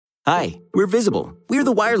Hi, we're Visible. We're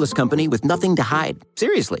the wireless company with nothing to hide.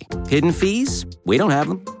 Seriously. Hidden fees? We don't have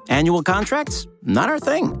them. Annual contracts? Not our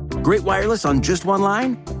thing. Great wireless on just one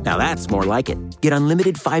line? Now that's more like it. Get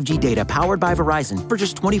unlimited 5G data powered by Verizon for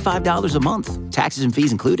just $25 a month. Taxes and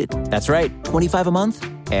fees included. That's right, $25 a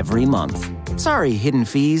month, every month. Sorry, hidden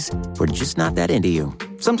fees. We're just not that into you.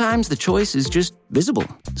 Sometimes the choice is just Visible.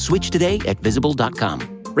 Switch today at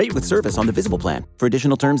Visible.com. Rate with service on the Visible plan. For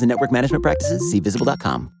additional terms and network management practices, see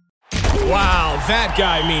Visible.com. Wow, that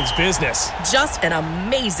guy means business. Just an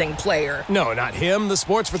amazing player. No, not him, the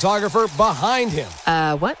sports photographer behind him.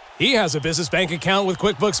 What? He has a business bank account with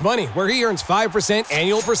QuickBooks Money where he earns 5%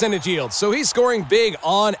 annual percentage yield, so he's scoring big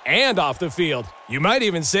on and off the field. You might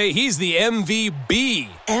even say he's the MVB.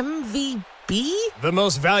 MVP? The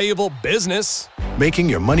most valuable business. Making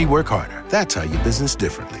your money work harder. That's how you business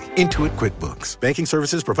differently. Intuit QuickBooks. Banking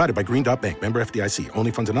services provided by Green Dot Bank. Member FDIC.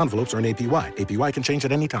 Only funds and envelopes earn APY. APY can change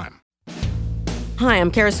at any time. Hi,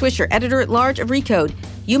 I'm Kara Swisher, editor-at-large of Recode.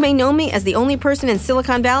 You may know me as the only person in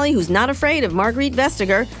Silicon Valley who's not afraid of Margrethe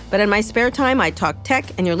Vestager, but in my spare time, I talk tech,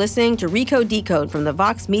 and you're listening to Recode Decode from the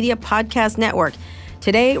Vox Media Podcast Network.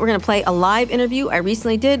 Today, we're going to play a live interview I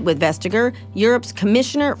recently did with Vestager, Europe's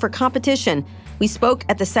Commissioner for Competition. We spoke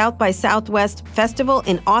at the South by Southwest Festival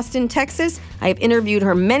in Austin, Texas. I have interviewed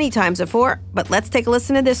her many times before, but let's take a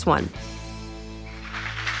listen to this one.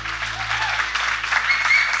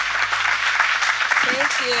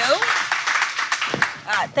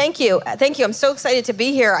 Thank you. I'm so excited to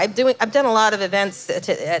be here. I've done a lot of events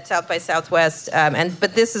at South by Southwest,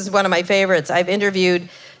 but this is one of my favorites. I've interviewed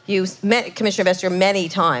you, Commissioner Vestager, many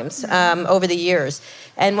times over the years.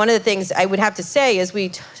 And one of the things I would have to say is we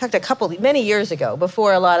talked many years ago,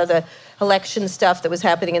 before a lot of the election stuff that was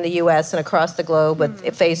happening in the U.S. and across the globe with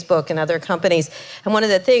Facebook and other companies. And one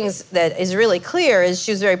of the things that is really clear is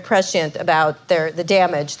she was very prescient about the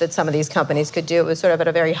damage that some of these companies could do. It was sort of at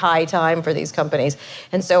a very high time for these companies.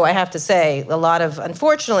 And so I have to say,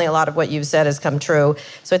 unfortunately, a lot of what you've said has come true.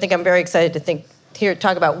 So I think I'm very excited to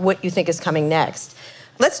talk about what you think is coming next.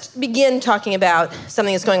 Let's begin talking about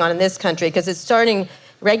something that's going on in this country, because it's starting.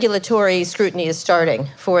 Regulatory scrutiny is starting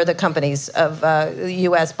for the companies of the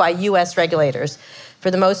U.S. by U.S. regulators.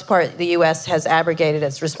 For the most part, the U.S. has abrogated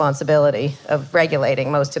its responsibility of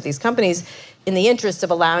regulating most of these companies in the interest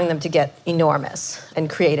of allowing them to get enormous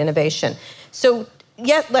and create innovation. So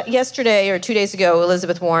yesterday or 2 days ago,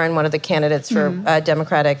 Elizabeth Warren, one of the candidates for the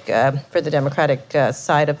Democratic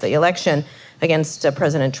side of the election against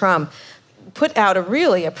President Trump, put out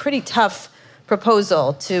a pretty tough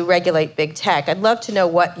proposal to regulate big tech. I'd love to know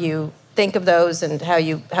what you think of those and how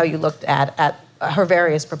you looked at her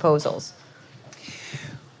various proposals.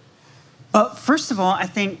 Well, first of all, I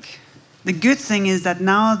think the good thing is that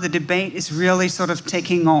now the debate is really sort of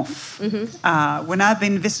taking off. Mm-hmm. When I've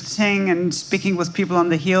been visiting and speaking with people on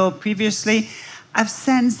the Hill previously, I've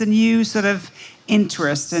sensed a new sort of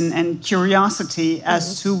interest and curiosity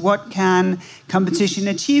as to what can competition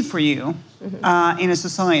achieve for you in a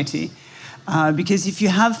society. Because if you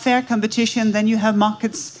have fair competition, then you have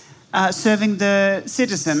markets serving the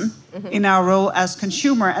citizen in our role as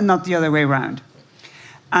consumer and not the other way around.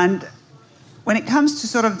 And when it comes to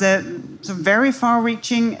sort of the very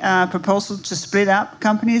far-reaching proposal to split up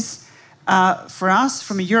companies, for us,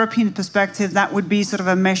 from a European perspective, that would be sort of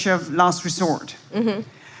a measure of last resort.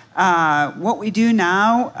 What we do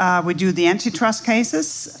now, we do the antitrust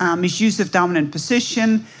cases, misuse of dominant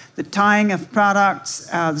position, the tying of products,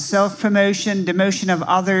 the self-promotion, demotion of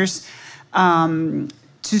others,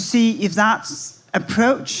 to see if that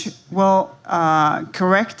approach will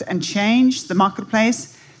correct and change the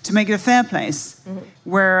marketplace to make it a fair place,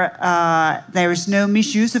 where there is no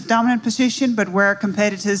misuse of dominant position, but where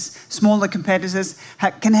smaller competitors,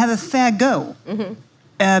 can have a fair go.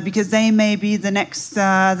 Because they may be the next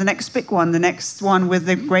big one, the next one with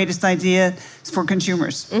the greatest idea for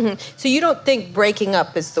consumers. So you don't think breaking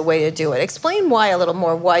up is the way to do it. Explain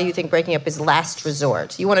why you think breaking up is last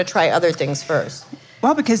resort. You want to try other things first.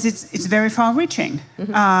 Well, because it's very far-reaching.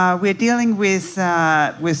 We're dealing with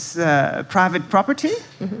private property,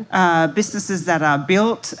 businesses that are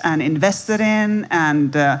built and invested in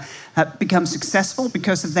and have become successful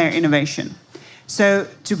because of their innovation. So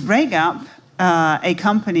to break up a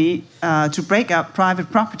company, to break up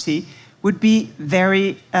private property, would be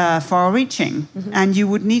very far-reaching. And you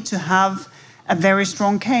would need to have a very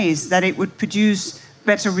strong case that it would produce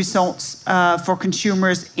better results for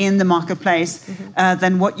consumers in the marketplace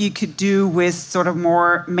than what you could do with sort of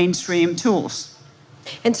more mainstream tools.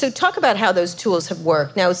 And so talk about how those tools have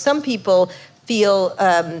worked. Now, some people feel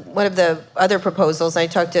one of the other proposals, I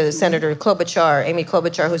talked to Senator Klobuchar, Amy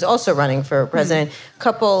Klobuchar, who's also running for president, a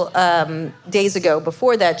couple days ago.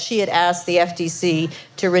 Before that, she had asked the FTC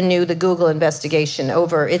to renew the Google investigation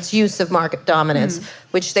over its use of market dominance,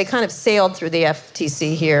 which they kind of sailed through the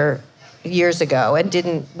FTC here years ago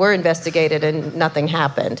and were investigated and nothing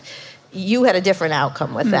happened. You had a different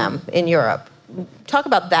outcome with them in Europe. Talk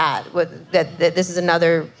about that. That this is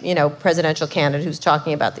another, presidential candidate who's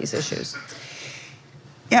talking about these issues.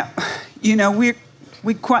 Yeah,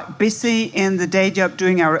 we're quite busy in the day job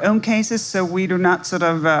doing our own cases, so we do not sort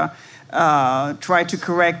of try to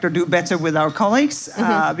correct or do better with our colleagues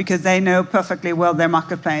because they know perfectly well their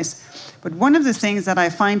marketplace. But one of the things that I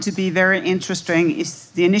find to be very interesting is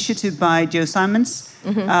the initiative by Joe Simons,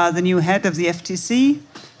 the new head of the FTC,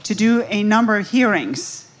 to do a number of hearings,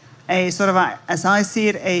 a sort of, as I see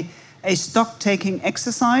it, a stock-taking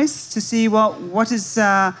exercise to see, what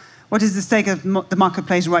is the state of the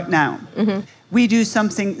marketplace right now. We do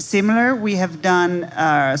something similar. We have done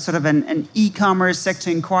sort of an e-commerce sector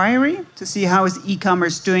inquiry to see how is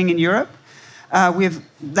e-commerce doing in Europe.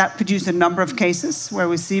 That produced a number of cases where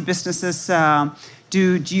we see businesses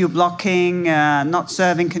do geo-blocking, not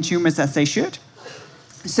serving consumers as they should.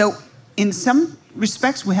 So in some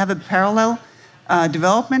respects, we have a parallel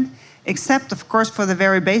development, except, of course, for the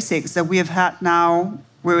very basics that we have had now.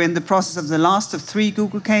 We're in the process of the last of 3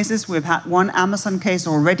 Google cases. We've had 1 Amazon case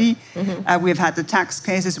already. We've had the tax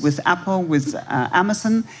cases with Apple, with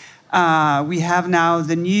Amazon. We have now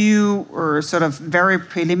the new, or sort of very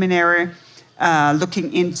preliminary,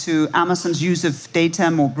 looking into Amazon's use of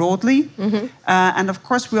data more broadly. And of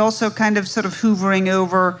course, we're also kind of sort of hoovering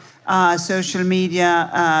over social media,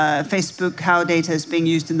 Facebook, how data is being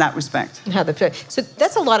used in that respect. So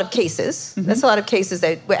that's a lot of cases. That's a lot of cases,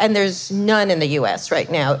 and there's none in the U.S. right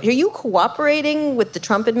now. Are you cooperating with the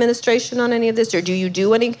Trump administration on any of this, or do you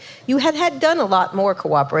do any? You had done a lot more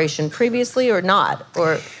cooperation previously, or not?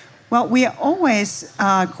 Well, we always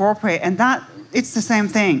cooperate, and that it's the same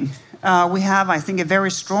thing. We have, I think, a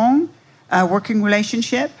very strong working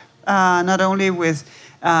relationship, not only with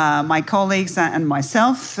my colleagues and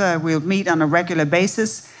myself. We'll meet on a regular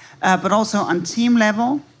basis, but also on team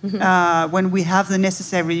level. When we have the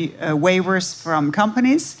necessary waivers from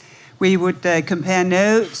companies, we would compare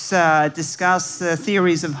notes, discuss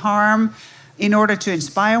theories of harm in order to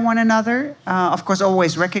inspire one another. Of course,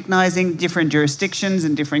 always recognizing different jurisdictions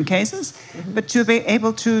and different cases, but to be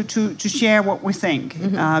able to share what we think.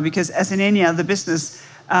 Because as in any other business,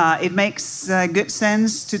 it makes good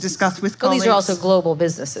sense to discuss with colleagues. These are also global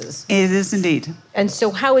businesses. It is indeed. And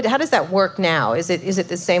so how does that work now? Is it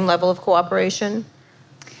the same level of cooperation?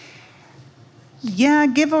 Yeah,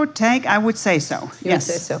 give or take, I would say so. You would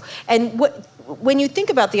say so. And when you think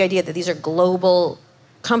about the idea that these are global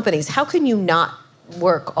companies, how can you not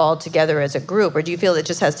work all together as a group? Or do you feel it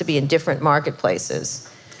just has to be in different marketplaces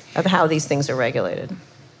of how these things are regulated?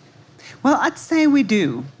 Well, I'd say we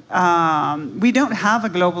do. We don't have a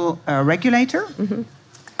global regulator.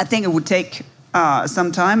 I think it would take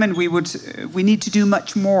some time, and we need to do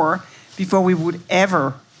much more before we would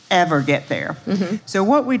ever get there. So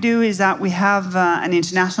what we do is that we have an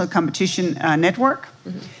international competition network.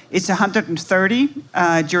 It's 130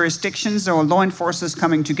 jurisdictions or law enforcers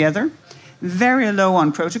coming together, very low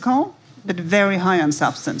on protocol, but very high on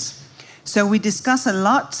substance. So we discuss a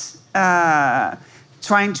lot,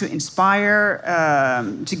 trying to inspire,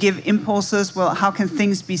 to give impulses. Well, how can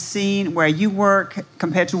things be seen where you work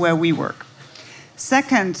compared to where we work?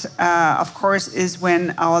 Second, of course, is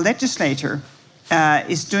when our legislator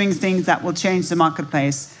is doing things that will change the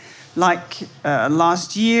marketplace. Like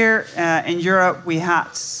last year in Europe, we had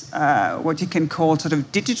what you can call sort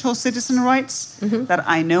of digital citizen rights. That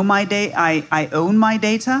I know my data, I own my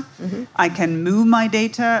data, I can move my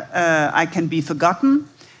data, I can be forgotten.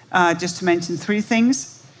 Just to mention 3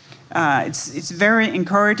 things. It's very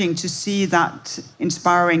encouraging to see that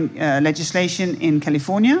inspiring legislation in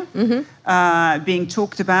California being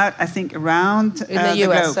talked about, I think, around in the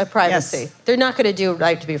U.S. Privacy. Yes. They're not going to do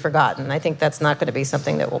right to be forgotten. I think that's not going to be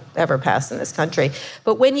something that will ever pass in this country.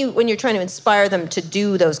 But when you're trying to inspire them to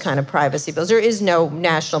do those kind of privacy bills, there is no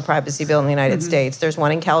national privacy bill in the United States. There's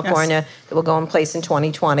one in California that will go in place in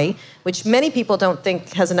 2020, which many people don't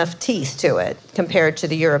think has enough teeth to it compared to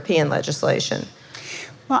the European legislation.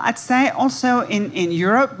 Well, I'd say also in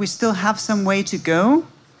Europe, we still have some way to go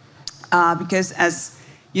because as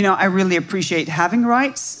you know, I really appreciate having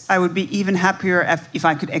rights. I would be even happier if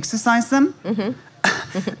I could exercise them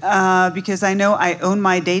because I know I own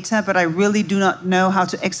my data, but I really do not know how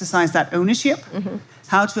to exercise that ownership,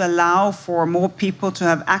 how to allow for more people to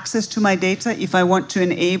have access to my data if I want to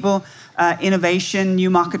enable innovation, new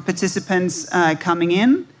market participants coming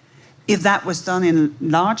in. If that was done in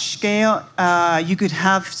large scale, you could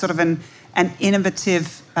have sort of an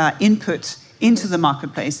innovative input into the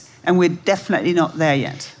marketplace, and we're definitely not there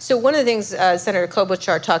yet. So one of the things Senator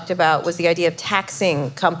Klobuchar talked about was the idea of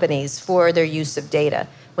taxing companies for their use of data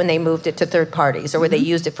when they moved it to third parties, or where they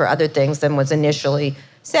used it for other things than was initially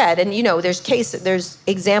said. And there's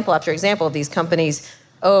example after example of these companies.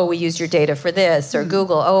 Oh, we used your data for this, or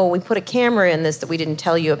Google. Oh, we put a camera in this that we didn't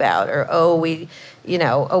tell you about,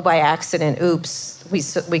 or by accident, oops,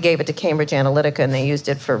 we gave it to Cambridge Analytica and they used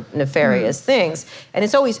it for nefarious things. And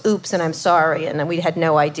it's always oops and I'm sorry, and then we had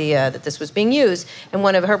no idea that this was being used. And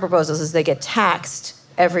one of her proposals is they get taxed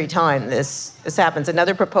every time this happens.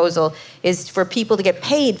 Another proposal is for people to get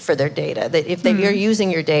paid for their data, that if you're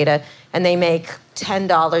using your data and they make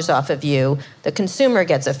 $10 off of you, the consumer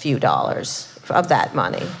gets a few dollars of that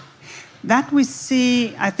money. That we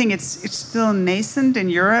see, I think it's still nascent in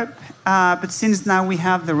Europe, but since now we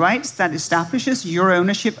have the rights that establishes your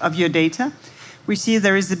ownership of your data, we see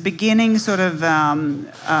there is a beginning sort of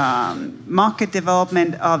market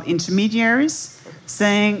development of intermediaries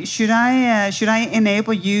saying, should I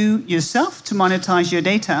enable you yourself to monetize your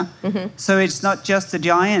data? So it's not just the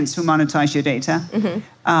giants who monetize your data.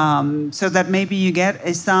 So that maybe you get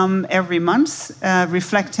a sum every month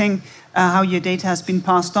reflecting how your data has been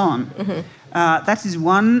passed on. That is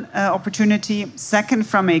one opportunity. Second,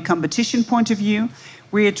 from a competition point of view,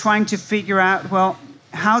 we are trying to figure out,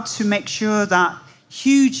 how to make sure that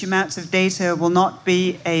huge amounts of data will not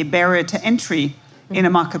be a barrier to entry in a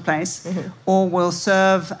marketplace, or will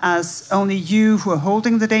serve as only you who are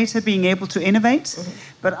holding the data being able to innovate.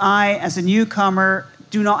 But I, as a newcomer,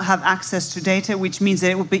 do not have access to data, which means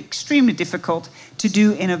that it will be extremely difficult to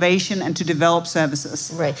do innovation and to develop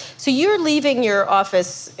services. Right. So you're leaving your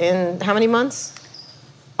office in how many months?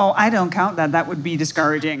 Oh, I don't count that. That would be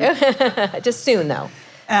discouraging. Just soon, though.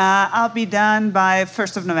 I'll be done by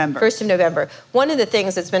 1st of November. 1st of November. One of the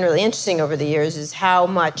things that's been really interesting over the years is how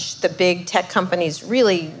much the big tech companies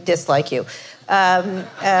really dislike you.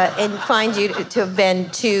 And find you to have been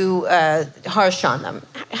too harsh on them.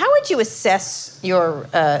 How would you assess your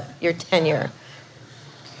tenure?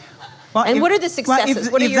 And what are the successes?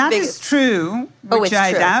 What are your biggest? If that is true, which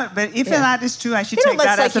I doubt, but if that is true, I should take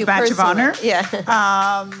that as a badge of honor. Yeah.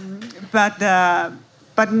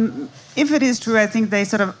 But if it is true, I think they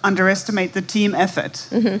sort of underestimate the team effort.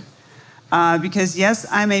 Because yes,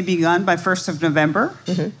 I may be gone by 1st of November,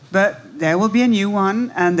 but there will be a new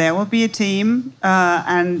one, and there will be a team,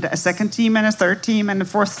 and a second team, and a third team, and a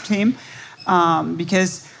fourth team.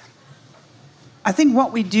 Because I think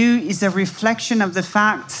what we do is a reflection of the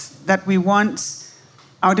fact that we want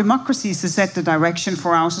our democracies to set the direction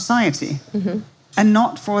for our society, and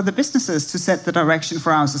not for the businesses to set the direction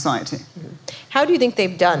for our society. How do you think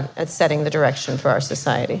they've done at setting the direction for our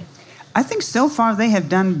society? I think so far they have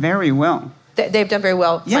done very well. They've done very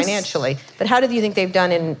well financially. But how do you think they've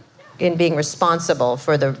done in being responsible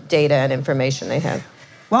for the data and information they have?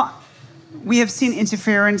 Well, we have seen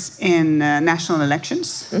interference in national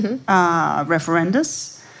elections,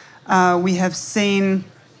 referendums. We have seen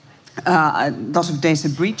a lot of data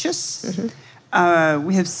breaches.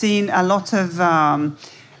 We have seen a lot of,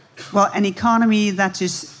 an economy that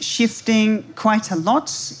is shifting quite a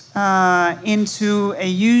lot into a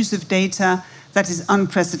use of data that is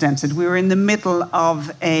unprecedented. We're in the middle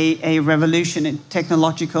of a revolution, a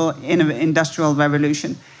technological, industrial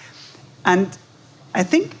revolution. And I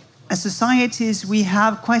think as societies, we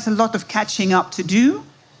have quite a lot of catching up to do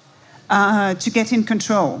to get in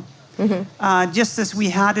control. Just as we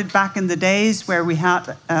had it back in the days where we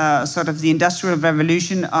had sort of the industrial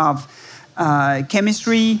revolution of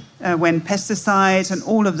chemistry, when pesticides and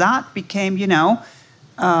all of that became,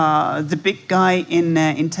 the big guy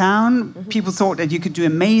in town. People thought that you could do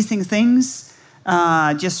amazing things,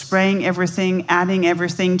 just spraying everything, adding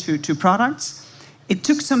everything to products. It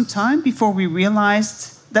took some time before we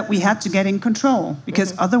realized that we had to get in control,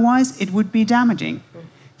 because otherwise it would be damaging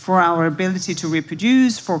for our ability to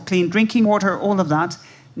reproduce, for clean drinking water, all of that.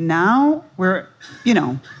 Now we're,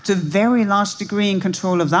 to a very large degree in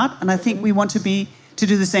control of that, and I think we want to do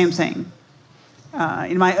the same thing.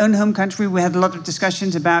 In my own home country, we had a lot of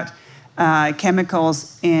discussions about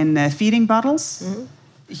chemicals in feeding bottles.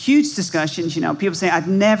 Huge discussions, people say, I'd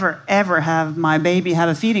never, ever have my baby have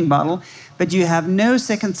a feeding bottle, but you have no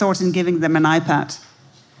second thought in giving them an iPad.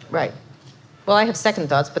 Right. Well, I have second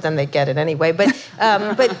thoughts, but then they get it anyway. But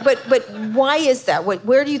why is that?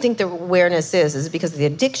 Where do you think the awareness is? Is it because of the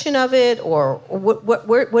addiction of it, or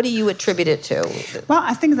what do you attribute it to? Well,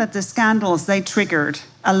 I think that the scandals, they triggered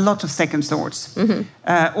a lot of second thoughts.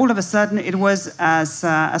 All of a sudden, it was as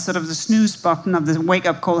sort of the snooze button of the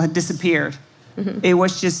wake-up call had disappeared. It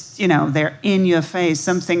was just, they're in your face.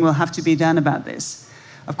 Something will have to be done about this.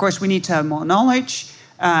 Of course, we need to have more knowledge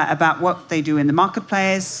about what they do in the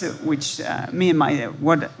marketplace, which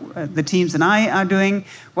the teams and I are doing,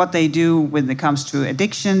 what they do when it comes to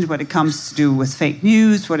addiction, what it comes to do with fake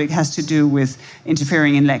news, what it has to do with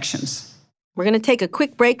interfering in elections. We're going to take a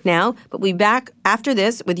quick break now, but we'll be back after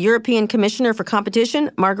this with European Commissioner for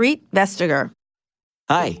Competition, Margrethe Vestager.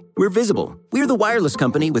 Hi, we're Visible. We're the wireless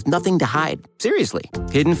company with nothing to hide. Seriously.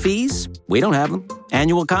 Hidden fees? We don't have them.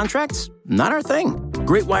 Annual contracts? Not our thing.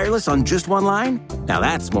 Great wireless on just one line? Now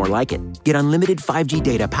that's more like it. Get unlimited 5G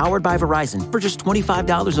data powered by Verizon for just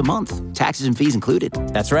 $25 a month. Taxes and fees included.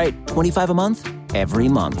 That's right, $25 a month, every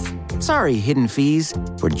month. Sorry, hidden fees.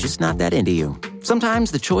 We're just not that into you.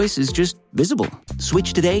 Sometimes the choice is just Visible.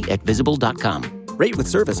 Switch today at Visible.com. Rate with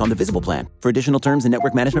service on the Visible plan. For additional terms and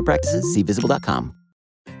network management practices, see Visible.com.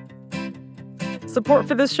 Support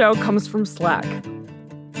for this show comes from Slack.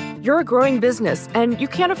 You're a growing business, and you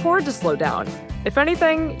can't afford to slow down. If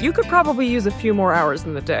anything, you could probably use a few more hours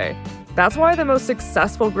in the day. That's why the most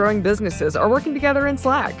successful growing businesses are working together in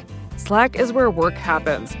Slack. Slack is where work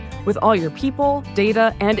happens, with all your people,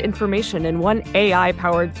 data, and information in one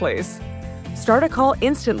AI-powered place. Start a call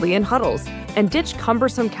instantly in huddles and ditch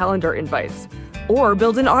cumbersome calendar invites. Or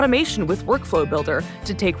build an automation with Workflow Builder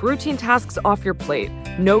to take routine tasks off your plate.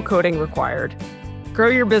 No coding required. Grow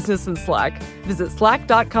your business in Slack. Visit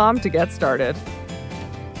slack.com to get started.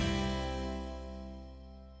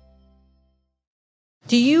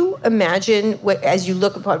 Do you imagine, as you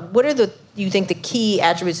look upon, what are you think the key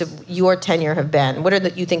attributes of your tenure have been? What are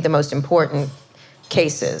you think the most important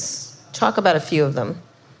cases? Talk about a few of them.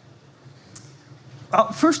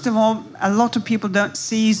 Well, first of all, a lot of people don't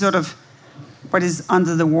see sort of what is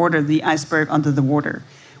under the water, the iceberg under the water.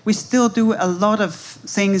 We still do a lot of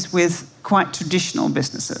things with quite traditional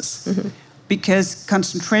businesses because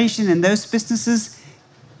concentration in those businesses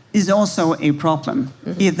is also a problem.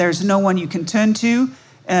 If there's no one you can turn to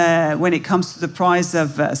when it comes to the price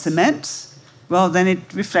of cement, well, then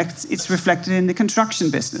it's reflected in the construction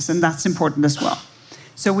business, and that's important as well.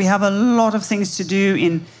 So we have a lot of things to do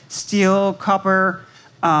in steel, copper,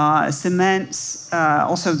 cements,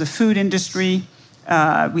 also the food industry.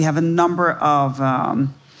 We have a number of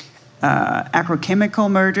agrochemical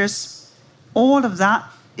mergers. All of that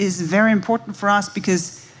is very important for us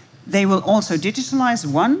because they will also digitalize,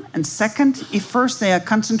 one, and second, if first they are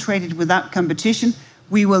concentrated without competition,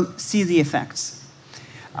 we will see the effects.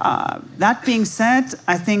 That being said,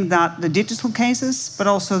 I think that the digital cases, but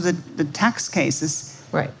also the tax cases,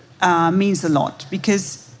 means a lot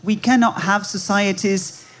because we cannot have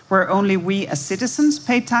societies where only we as citizens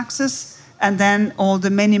pay taxes and then all the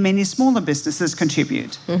many, many smaller businesses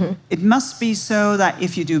contribute. It must be so that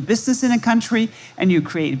if you do business in a country and you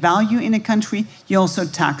create value in a country, you also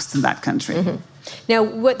tax in that country. Now,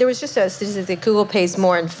 there was just a statistic that Google pays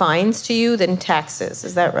more in fines to you than taxes.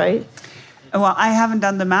 Is that right? Well, I haven't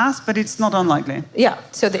done the math, but it's not unlikely. Yeah,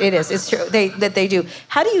 so it is. It's true that they do.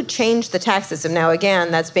 How do you change the tax system? Now,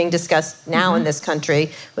 again, that's being discussed now in this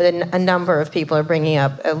country with a number of people are bringing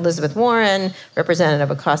up. Elizabeth Warren, Representative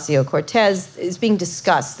Ocasio-Cortez, is being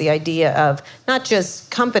discussed, the idea of not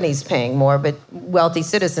just companies paying more, but wealthy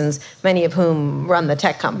citizens, many of whom run the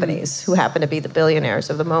tech companies, who happen to be the billionaires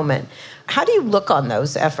of the moment. How do you look on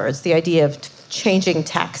those efforts, the idea of changing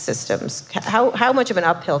tax systems? How much of an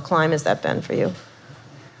uphill climb has that been for you?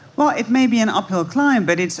 Well, it may be an uphill climb,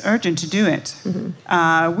 but it's urgent to do it.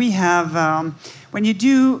 We have, when you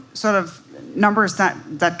do sort of numbers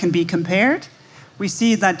that can be compared, we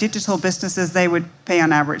see that digital businesses, they would pay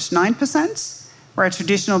on average 9%, where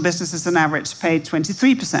traditional businesses on average pay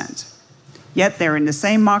 23%. Yet they're in the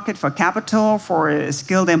same market for capital, for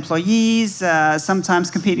skilled employees, sometimes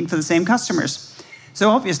competing for the same customers. So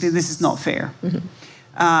obviously, this is not fair.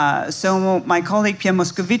 So my colleague Pierre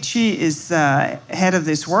Moscovici is head of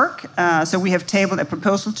this work. So we have tabled a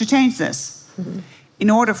proposal to change this. In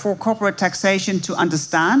order for corporate taxation to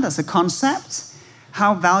understand as a concept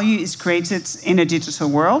how value is created in a digital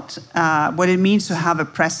world, what it means to have a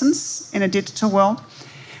presence in a digital world.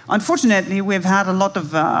 Unfortunately, we've had a lot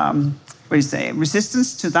of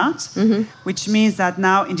resistance to that, which means that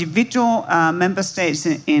now individual member states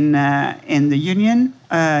in the Union,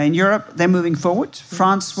 in Europe, they're moving forward.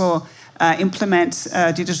 France will implement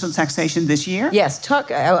digital taxation this year. Yes,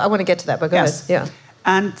 I want to get to that, but go ahead. Yeah.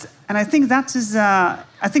 And I think that is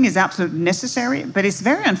is absolutely necessary, but it's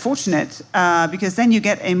very unfortunate because then you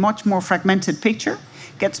get a much more fragmented picture,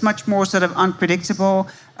 gets much more sort of unpredictable.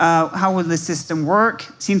 How will the system work?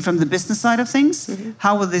 Seen from the business side of things,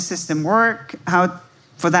 how will this system work? How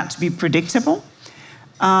for that to be predictable?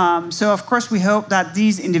 So of course we hope that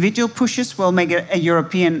these individual pushes will make it a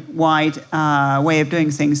European-wide way of doing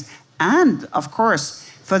things, and of course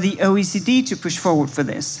for the OECD to push forward for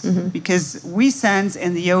this, because we sense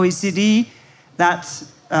in the OECD that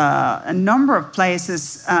a number of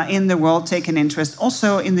places in the world take an interest,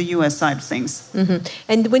 also in the US side of things.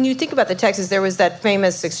 And when you think about the taxes, there was that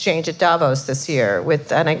famous exchange at Davos this year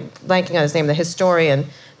with, and I'm blanking on his name, the historian,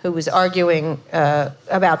 who was arguing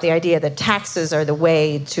about the idea that taxes are the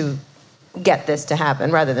way to get this to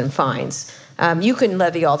happen rather than fines. You can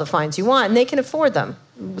levy all the fines you want, and they can afford them.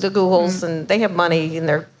 The Googles, and they have money in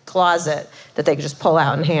their closet that they can just pull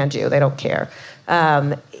out and hand you. They don't care.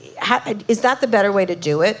 Is that the better way to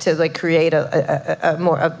do it, to like create a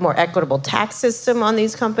more equitable tax system on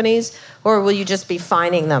these companies, or will you just be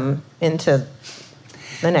fining them into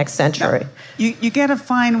the next century? No. You get a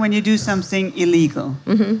fine when you do something illegal.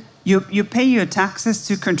 You pay your taxes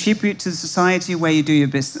to contribute to the society where you do your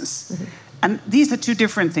business. And these are two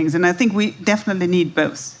different things, and I think we definitely need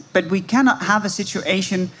both. But we cannot have a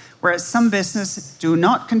situation where some businesses do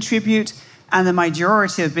not contribute and the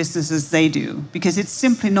majority of businesses, they do, because it's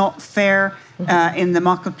simply not fair in the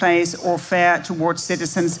marketplace or fair towards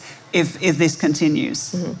citizens if this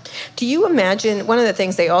continues. Do you imagine, one of the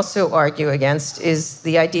things they also argue against is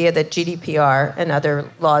the idea that GDPR and other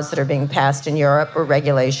laws that are being passed in Europe or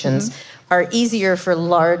regulations are easier for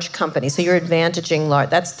large companies. So you're advantaging large,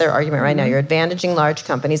 that's their argument right now, you're advantaging large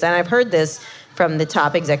companies. And I've heard this from the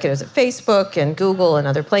top executives at Facebook and Google and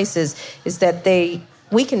other places, is that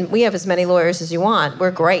we have as many lawyers as you want. We're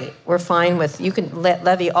great. We're fine with, you can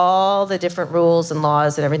levy all the different rules and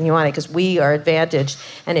laws and everything you want because we are advantaged,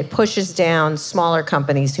 and it pushes down smaller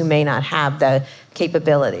companies who may not have the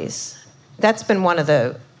capabilities. That's been one of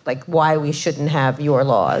the, why we shouldn't have your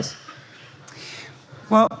laws.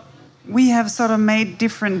 Well, we have sort of made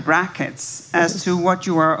different brackets as to what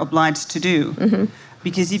you are obliged to do.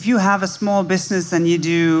 Because if you have a small business and you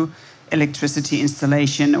do electricity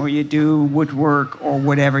installation or you do woodwork or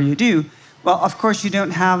whatever you do, well, of course, you don't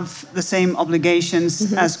have the same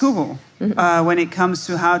obligations as Google when it comes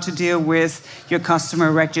to how to deal with your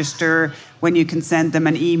customer register, when you can send them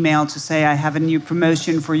an email to say, I have a new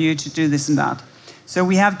promotion for you to do this and that. So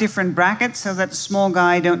we have different brackets so that the small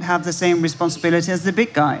guy don't have the same responsibility as the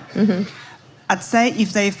big guy. I'd say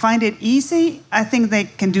if they find it easy, I think they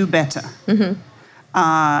can do better.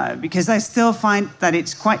 Because I still find that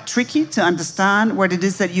it's quite tricky to understand what it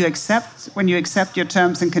is that you accept when you accept your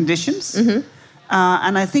terms and conditions.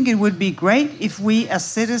 And I think it would be great if we as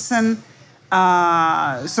citizens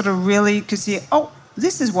sort of really could see, oh,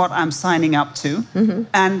 this is what I'm signing up to,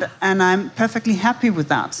 and I'm perfectly happy with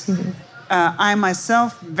that. I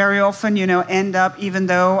myself very often, end up, even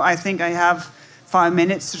though I think I have 5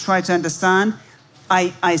 minutes to try to understand,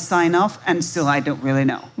 I sign off, and still I don't really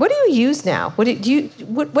know. What do you use now?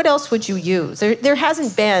 What else would you use? There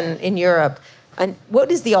hasn't been in Europe. What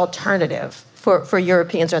is the alternative for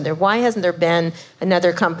Europeans on there? Why hasn't there been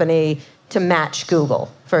another company to match Google,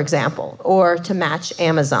 for example, or to match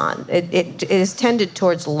Amazon? It is tended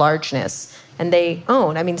towards largeness. And they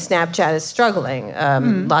own. I mean, Snapchat is struggling.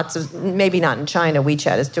 Lots of, maybe not in China,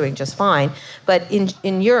 WeChat is doing just fine. But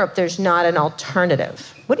in Europe, there's not an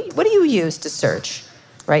alternative. What do you use to search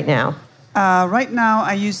right now? Right now,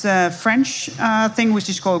 I use a French thing which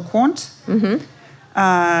is called Quant.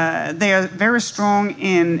 They are very strong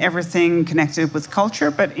in everything connected with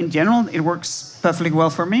culture, but in general, it works perfectly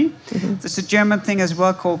well for me. There's a German thing as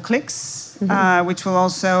well called Clicks, which will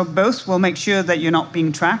also, both will make sure that you're not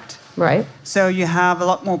being tracked. Right. So you have a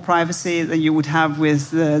lot more privacy than you would have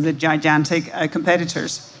with the gigantic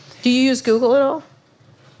competitors. Do you use Google at all?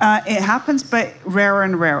 It happens, but rarer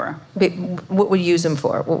and rarer. But what would you use them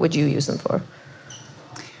for? What would you use them for?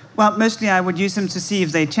 Well, mostly I would use them to see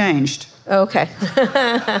if they changed. Okay.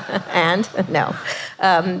 And? No.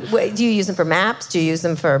 Do you use them for maps? Do you use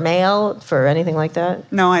them for mail? For anything like that?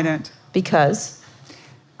 No, I don't. Because?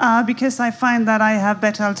 Because I find that I have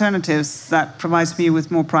better alternatives that provides me with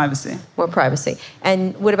more privacy. More privacy.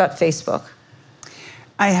 And what about Facebook?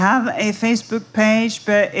 I have a Facebook page,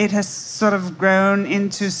 but it has sort of grown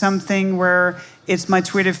into something where it's my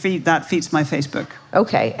Twitter feed that feeds my Facebook.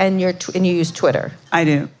 Okay, and you use Twitter? I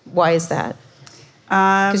do. Why is that?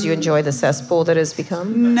 Because you enjoy the cesspool that has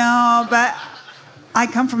become? No, but I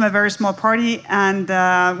come from a very small party, and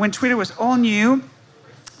when Twitter was all new,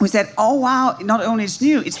 we said, oh, wow, not only it's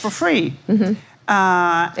new, it's for free.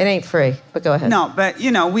 Mm-hmm. It ain't free, but go ahead. No, but,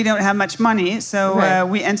 we don't have much money, so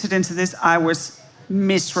we entered into this. I was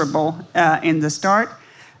miserable in the start.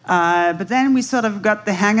 But then we sort of got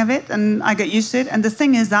the hang of it, and I got used to it. And the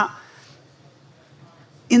thing is that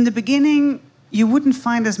in the beginning, you wouldn't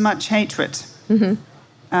find as much hatred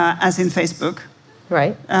as in Facebook.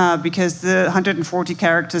 Right. Because the 140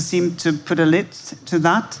 characters seem to put a lid to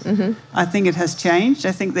that. Mm-hmm. I think it has changed.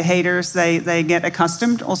 I think the haters, they get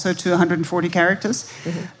accustomed also to 140 characters.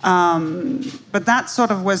 Mm-hmm. But that sort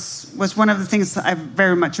of was one of the things that I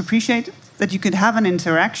very much appreciated, that you could have an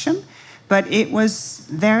interaction, but it was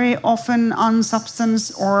very often on substance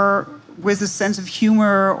or with a sense of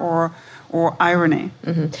humor or irony.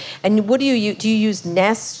 Mm-hmm. And what do you use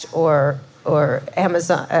Nest or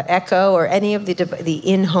Amazon Echo or any of the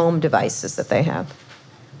in-home devices that they have?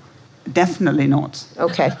 Definitely not.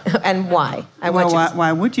 Okay, and why?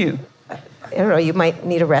 Why would you? I don't know. You might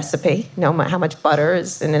need a recipe. Know how much butter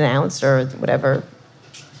is in an ounce or whatever.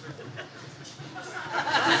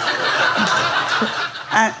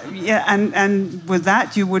 And with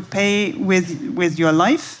that, you would pay with your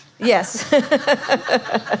life. Yes.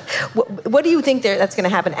 What do you think that's going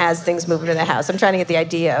to happen as things move into the house? I'm trying to get the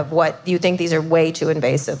idea of what do you think these are way too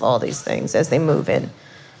invasive, all these things, as they move in?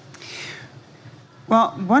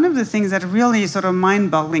 Well, one of the things that really is sort of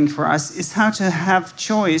mind-boggling for us is how to have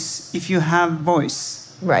choice if you have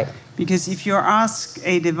voice. Right. Because if you ask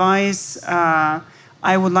a device,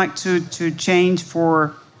 I would like to change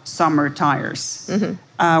for summer tires,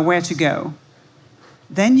 where to go,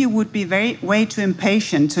 then you would be way too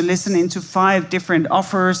impatient to listen into 5 different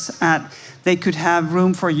offers. They could have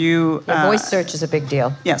room for you. Voice search is a big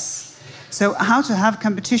deal. Yes. So how to have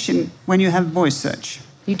competition when you have voice search?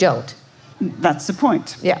 You don't. That's the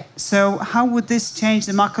point. Yeah. So how would this change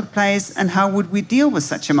the marketplace, and how would we deal with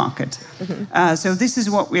such a market? Mm-hmm. So this is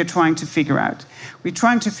what we're trying to figure out. We're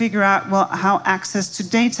trying to figure out, well, how access to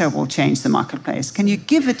data will change the marketplace. Can you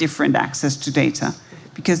give a different access to data?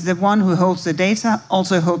 Because the one who holds the data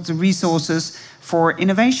also holds the resources for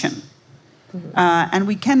innovation. Mm-hmm. And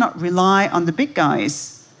we cannot rely on the big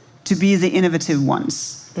guys to be the innovative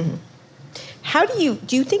ones. Mm-hmm. How do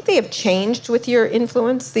you think they have changed with your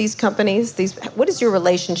influence, these companies? What is your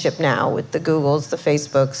relationship now with the Googles, the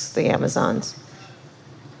Facebooks, the Amazons?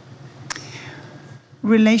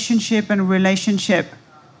 Relationship.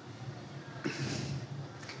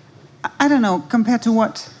 I don't know, compared to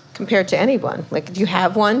what? Compared to anyone. Like, do you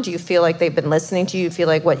have one? Do you feel like they've been listening to you? Do you feel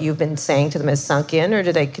like what you've been saying to them has sunk in, or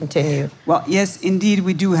do they continue? Well, yes, indeed,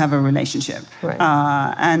 we do have a relationship. Right.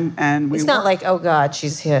 And it's not like, oh, God,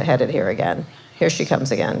 she's headed here again. Here she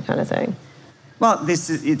comes again, kind of thing. Well, it's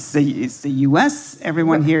the U.S.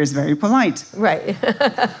 Everyone here is very polite. Right.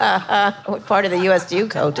 What part of the U.S. do you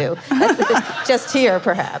go to? Just here,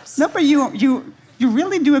 perhaps. No, but you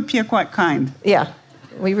really do appear quite kind. Yeah,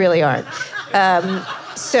 we really aren't.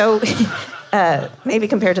 So maybe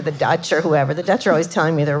compared to the Dutch or whoever. The Dutch are always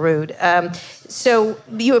telling me they're rude. So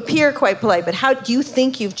you appear quite polite, but how do you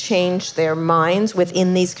think you've changed their minds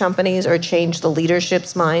within these companies, or changed the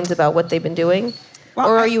leadership's minds about what they've been doing? Well,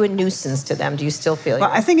 or are you a nuisance to them? Do you still feel? Well,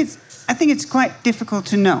 I think it's quite difficult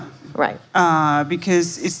to know. Right.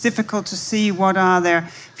 Because it's difficult to see what are their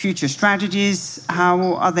future strategies,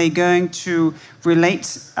 how are they going to relate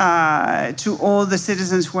to all the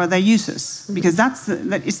citizens who are their users. Because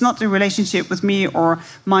it's not the relationship with me or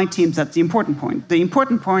my teams that's the important point. The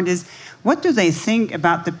important point is, what do they think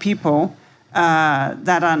about the people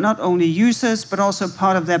that are not only users but also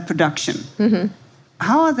part of their production? Mm-hmm.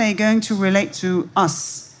 How are they going to relate to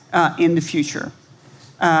us in the future?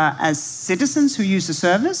 As citizens who use the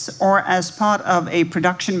service, or as part of a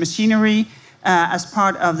production machinery, as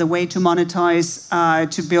part of the way to monetize,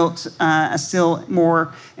 to build a still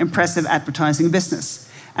more impressive advertising business.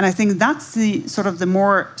 And I think that's the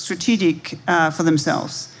more strategic for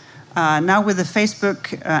themselves. Now with the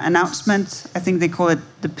Facebook announcement, I think they call it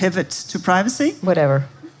the pivot to privacy. Whatever.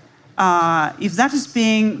 If that is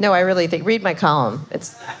being... No, I really think... Read my column.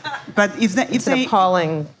 It's an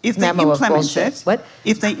appalling memo of bullshit. What?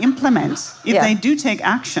 If they they do take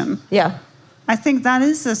action... Yeah. I think that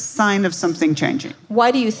is a sign of something changing.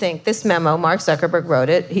 Why do you think this memo, Mark Zuckerberg wrote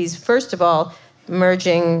it, he's, first of all,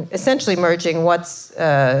 essentially merging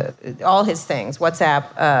all his things, WhatsApp,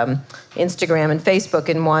 Instagram, and Facebook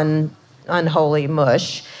in one unholy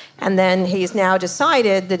mush. And then he's now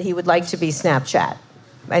decided that he would like to be Snapchat.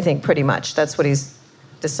 I think pretty much that's what he's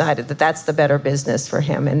decided, that's the better business for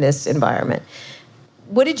him in this environment.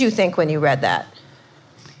 What did you think when you read that?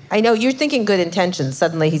 I know you're thinking good intentions.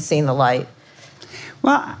 Suddenly he's seen the light.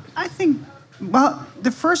 Well, I think,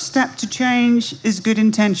 the first step to change is good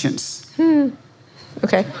intentions.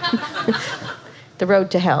 Okay. The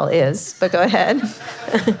road to hell is, but go ahead.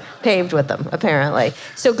 Paved with them, apparently.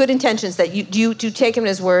 So good intentions that do you take him at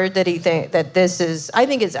his word that he think that this is,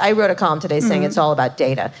 I wrote a column today saying it's all about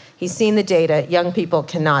data. He's seen the data. Young people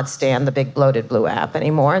cannot stand the big bloated blue app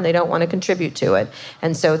anymore, and they don't want to contribute to it.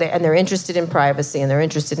 And so they're interested in privacy, and they're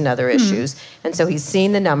interested in other issues. And so he's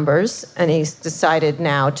seen the numbers, and he's decided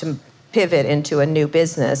now to pivot into a new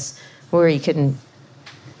business where he can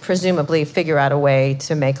presumably figure out a way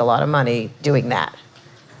to make a lot of money doing that.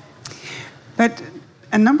 But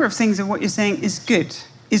a number of things of what you're saying is good.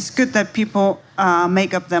 It's good that people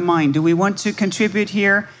make up their mind. Do we want to contribute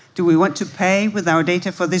here? Do we want to pay with our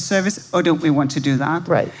data for this service, or don't we want to do that?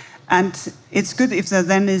 Right. And it's good if there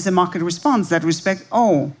then is a market response that respects,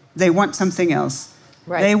 they want something else.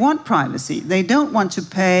 Right. They want privacy. They don't want to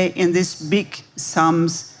pay in this big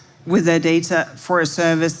sums with their data for a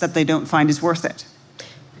service that they don't find is worth it.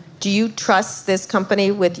 Do you trust this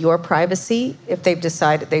company with your privacy if they've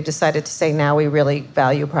decided to say now we really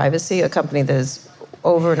value privacy? A company that has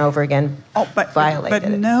over and over again violated but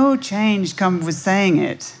it. No change comes with saying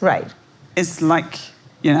it. Right. It's like,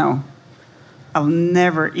 I'll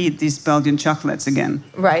never eat these Belgian chocolates again.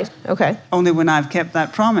 Right. Okay. Only when I've kept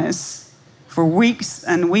that promise for weeks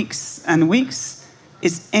and weeks and weeks.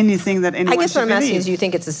 Is anything that anyone I guess what I'm asking believe. is, do you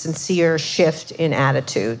think it's a sincere shift in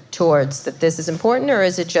attitude towards that this is important, or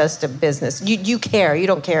is it just a business? You care. You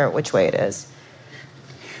don't care which way it is.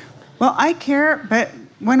 Well, I care, but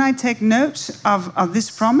when I take note of this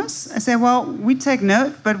promise, I say, well, we take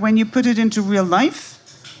note, but when you put it into real life,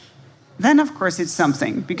 then, of course, it's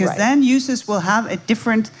something. Because then users will have a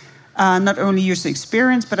different, not only user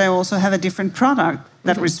experience, but I also have a different product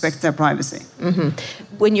that respects their privacy.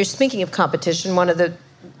 When you're speaking of competition, one of the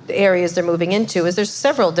areas they're moving into is there's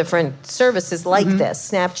several different services like this.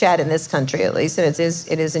 Snapchat in this country, at least, and it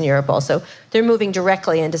is in Europe also. They're moving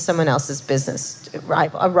directly into someone else's business, a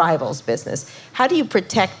rival's business. How do you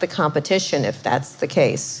protect the competition if that's the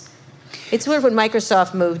case? It's weird when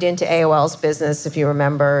Microsoft moved into AOL's business, if you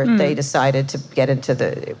remember, they decided to get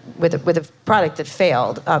into with a product that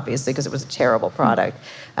failed, obviously, because it was a terrible product.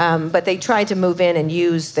 But they tried to move in and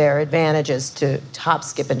use their advantages to hop,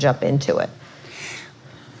 skip, and jump into it.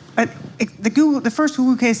 But the first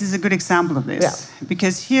Google case is a good example of this.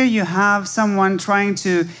 Because here you have someone trying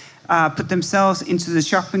to put themselves into the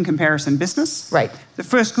shopping comparison business. Right. The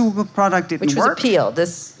first Google product didn't work. Which was appealed.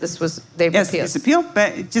 This was, they appealed. Yes, it's appealed,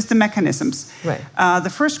 but just the mechanisms. Right. The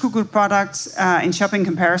first Google product in shopping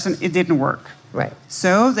comparison, it didn't work. Right.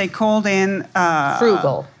 So they called in...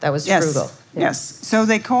 Frugal. That was Frugal. Yeah. Yes. So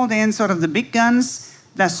they called in sort of the big guns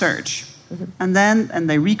that search. And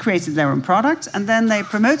they recreated their own product, and then they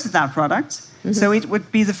promoted that product. So it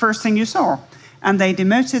would be the first thing you saw. And they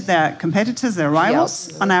demoted their competitors, their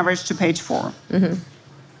rivals, on average to page 4.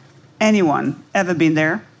 Anyone ever been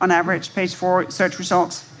there, on average, page 4 search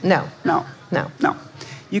results? No. No. No. No.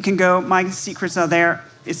 You can go, my secrets are there.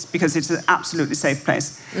 It's because it's an absolutely safe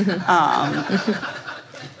place.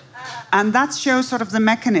 And that shows sort of the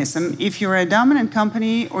mechanism. If you're a dominant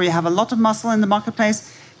company or you have a lot of muscle in the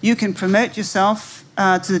marketplace, you can promote yourself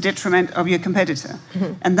to the detriment of your competitor.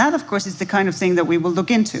 And that, of course, is the kind of thing that we will look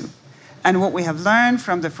into. And what we have learned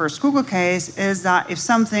from the first Google case is that if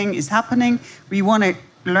something is happening, we want to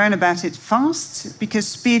learn about it fast because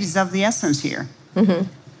speed is of the essence here.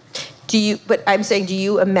 But I'm saying, do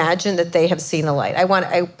you imagine that they have seen the light?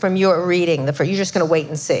 From your reading, you're just going to wait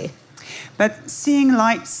and see. But seeing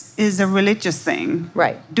lights is a religious thing.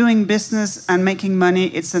 Right. Doing business and making money,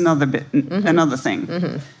 it's another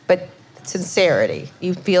thing. But sincerity,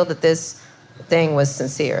 you feel that this thing was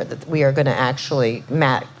sincere, that we are going to actually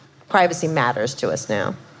privacy matters to us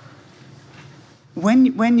now.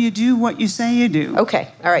 When you do what you say you do. Okay,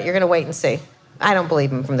 all right, you're going to wait and see. I don't believe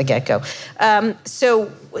him from the get-go.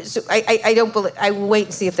 So I don't believe. I wait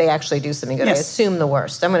and see if they actually do something good. Yes. I assume the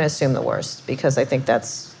worst. I'm going to assume the worst because I think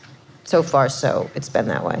that's so far it's been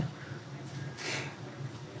that way.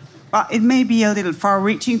 Well, it may be a little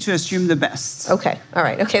far-reaching to assume the best. Okay, all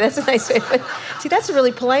right. Okay, that's a nice way. See, that's a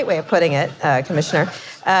really polite way of putting it, Commissioner.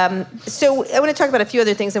 So I want to talk about a few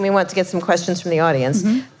other things, and we want to get some questions from the audience.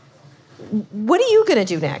 What are you going to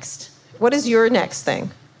do next? What is your next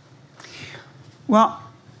thing? Well,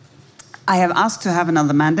 I have asked to have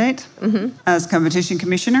another mandate as competition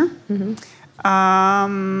commissioner.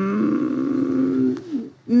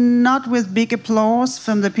 Not with big applause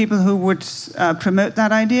from the people who would promote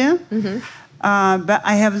that idea. But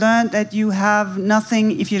I have learned that you have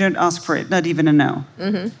nothing if you don't ask for it, not even a no.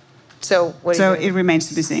 Mm-hmm. So what? So it remains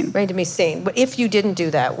to be seen. Remains to be seen. But if you didn't do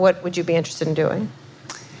that, what would you be interested in doing?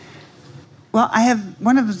 Well, I have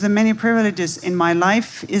one of the many privileges in my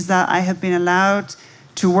life is that I have been allowed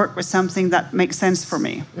to work with something that makes sense for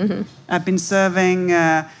me. Mm-hmm. I've been serving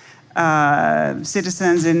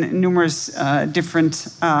citizens in numerous different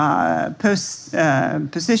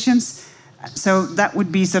positions. So that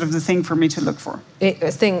would be sort of the thing for me to look for.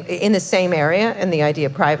 A thing in the same area, and the idea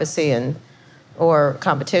of privacy or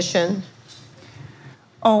competition?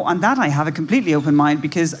 Oh, on that I have a completely open mind,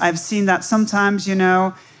 because I've seen that sometimes,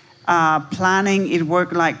 planning, it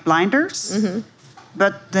works like blinders. Mm-hmm.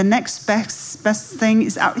 But the next best thing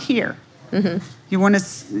is out here. Mm-hmm. You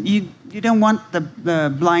don't want the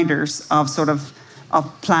blinders of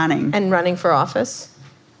planning. And running for office?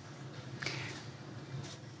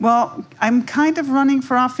 Well, I'm kind of running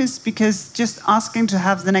for office because just asking to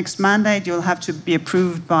have the next mandate, you'll have to be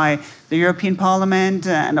approved by the European Parliament,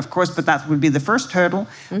 and of course, but that would be the first hurdle,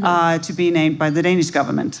 to be named by the Danish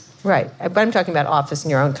government. Right, but I'm talking about office in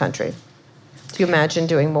your own country. Do you imagine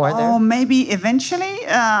doing more there? Oh, maybe eventually.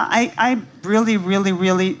 I really, really,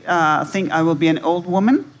 really think I will be an old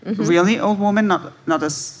woman, really old woman, not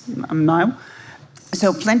as I'm now.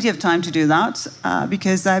 So plenty of time to do that,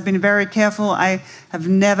 because I've been very careful. I have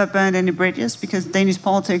never burned any bridges, because Danish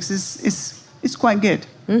politics is quite good.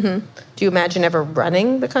 Mm-hmm. Do you imagine ever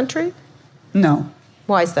running the country? No.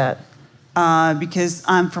 Why is that? Because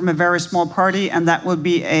I'm from a very small party, and that would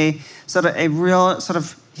be a real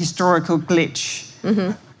historical glitch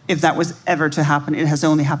if that was ever to happen. It has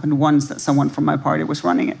only happened once that someone from my party was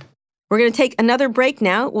running it. We're going to take another break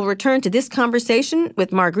now. We'll return to this conversation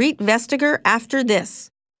with Margrethe Vestager after this.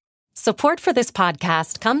 Support for this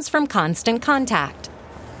podcast comes from Constant Contact.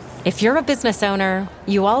 If you're a business owner,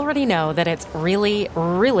 you already know that it's really,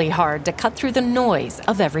 really hard to cut through the noise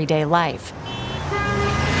of everyday life.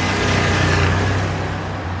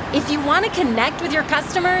 If you want to connect with your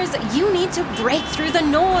customers, you need to break through the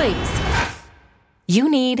noise. You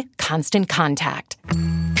need Constant Contact.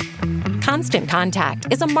 Constant Contact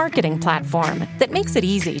is a marketing platform that makes it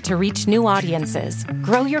easy to reach new audiences,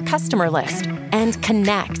 grow your customer list, and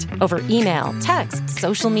connect over email, text,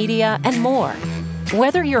 social media, and more.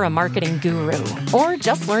 Whether you're a marketing guru or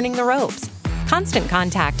just learning the ropes, Constant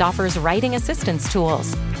Contact offers writing assistance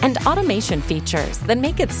tools and automation features that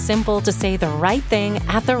make it simple to say the right thing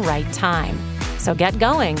at the right time. So get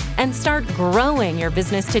going and start growing your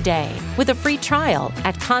business today with a free trial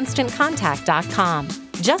at ConstantContact.com.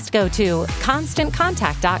 Just go to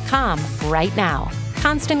ConstantContact.com right now.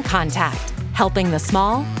 Constant Contact, helping the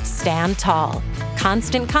small stand tall.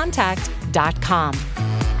 ConstantContact.com.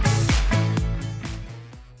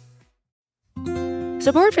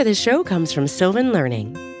 Support for this show comes from Sylvan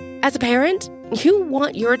Learning. As a parent, you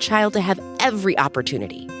want your child to have every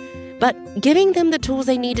opportunity, but giving them the tools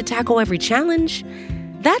they need to tackle every challenge,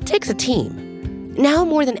 that takes a team. Now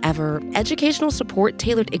more than ever, educational support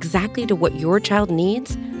tailored exactly to what your child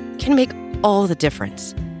needs can make all the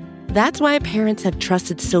difference. That's why parents have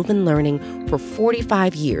trusted Sylvan Learning for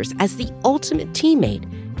 45 years as the ultimate teammate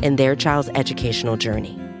in their child's educational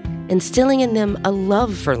journey, instilling in them a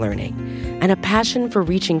love for learning and a passion for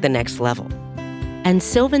reaching the next level. And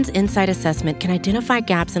Sylvan's Insight Assessment can identify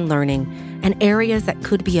gaps in learning and areas that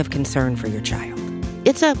could be of concern for your child.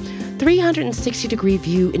 It's a 360-degree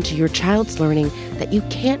view into your child's learning that you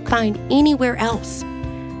can't find anywhere else,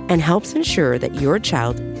 and helps ensure that your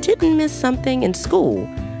child didn't miss something in school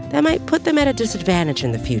that might put them at a disadvantage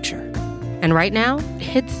in the future. And right now,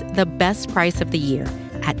 it's the best price of the year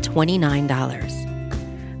at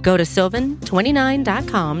 $29. Go to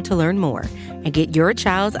sylvan29.com to learn more and get your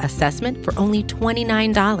child's assessment for only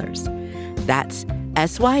 $29. That's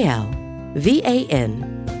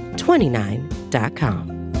SYLVAN29.com.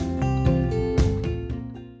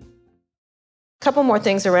 Couple more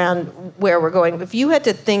things around where we're going. If you had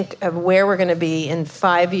to think of where we're going to be in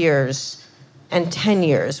 5 years and 10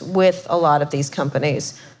 years with a lot of these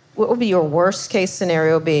companies, what would be your worst case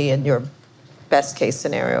scenario be and your best case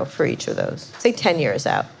scenario for each of those? Say 10 years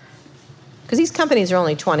out. Because these companies are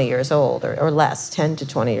only 20 years old or less, 10 to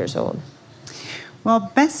 20 years old.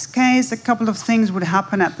 Well, best case, a couple of things would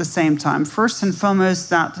happen at the same time. First and foremost,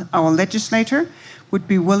 that our legislator would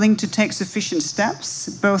be willing to take sufficient steps,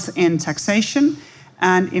 both in taxation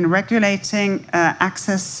and in regulating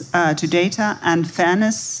access to data and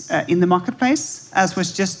fairness in the marketplace, as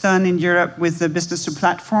was just done in Europe with the business to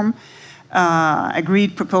platform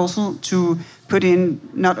agreed proposal to put in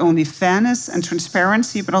not only fairness and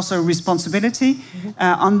transparency, but also responsibility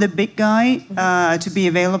on the big guy to be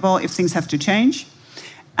available if things have to change.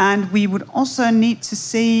 And we would also need to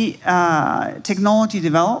see technology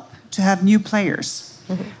develop to have new players,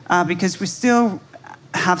 because we still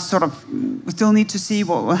need to see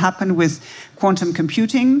what will happen with quantum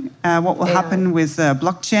computing, what will happen with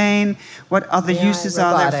blockchain, what other uses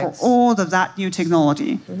are there for all of that new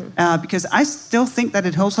technology. Because I still think that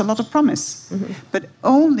it holds a lot of promise, but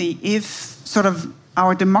only if sort of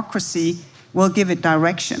our democracy will give it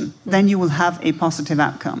direction, then you will have a positive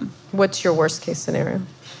outcome. What's your worst case scenario?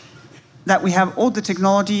 That we have all the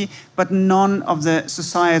technology, but none of the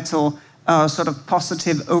societal sort of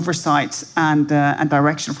positive oversight and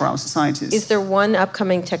direction for our societies. Is there one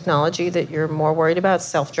upcoming technology that you're more worried about?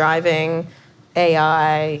 Self-driving,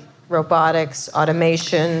 AI, robotics,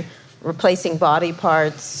 automation, replacing body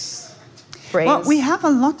parts, brains? Well, we have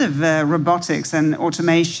a lot of robotics and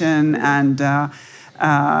automation, and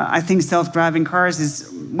I think self-driving cars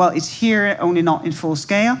it's here, only not in full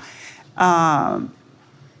scale.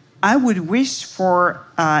 I would wish for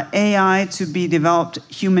AI to be developed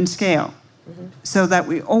human scale, so that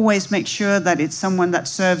we always make sure that it's someone that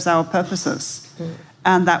serves our purposes,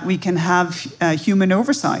 and that we can have human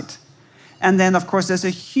oversight. And then, of course, there's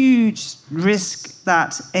a huge risk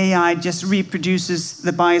that AI just reproduces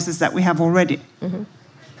the biases that we have already.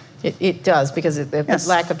 It does, because of the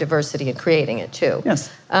lack of diversity in creating it, too.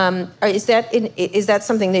 Yes. Is that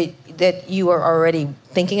something that you are already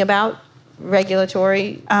thinking about?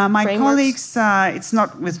 Regulatory my frameworks? colleagues, it's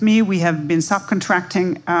not with me. We have been subcontracting.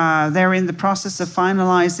 They're in the process of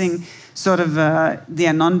finalizing sort of, they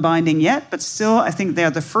are non-binding yet, but still I think they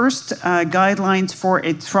are the first guidelines for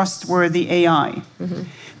a trustworthy AI.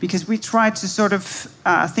 Because we try to sort of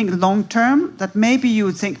think long-term, that maybe you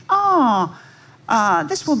would think,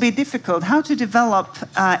 this will be difficult. How to develop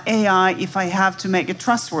AI if I have to make it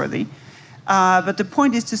trustworthy? But the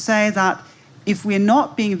point is to say that if we're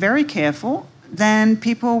not being very careful, then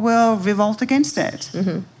people will revolt against it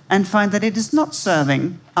and find that it is not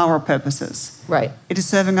serving our purposes. Right. It is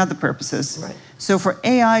serving other purposes. Right. So for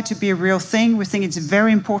AI to be a real thing, we think it's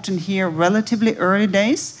very important here, relatively early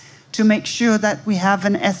days, to make sure that we have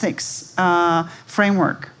an ethics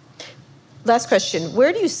framework. Last question.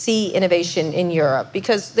 Where do you see innovation in Europe?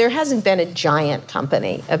 Because there hasn't been a giant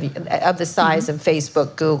company of the size of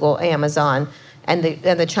Facebook, Google, Amazon, and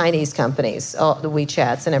the Chinese companies, the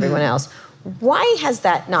WeChats and everyone else. Why has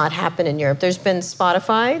that not happened in Europe? There's been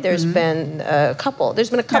Spotify, there's been a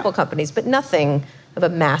couple companies, but nothing of a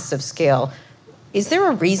massive scale. Is there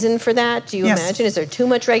a reason for that? Do you imagine? Is there too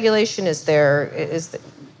much regulation?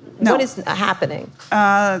 No. What is happening?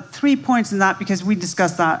 3 points in that, because we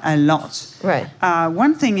discussed that a lot. Right.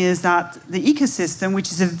 One thing is that the ecosystem,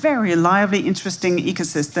 which is a very lively, interesting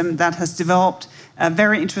ecosystem that has developed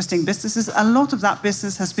very interesting businesses, a lot of that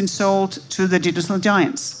business has been sold to the digital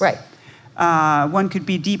giants. Right. One could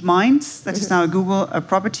be DeepMind, that is now a Google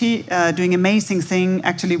property, doing amazing thing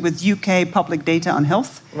actually with UK public data on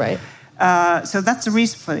health. Right. So that's the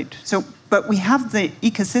reason for it. But we have the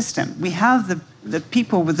ecosystem. We have the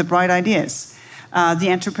people with the bright ideas, the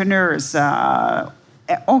entrepreneurs,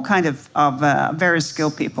 all kind of very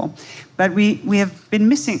skilled people. But we have been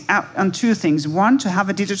missing out on two things. One, to have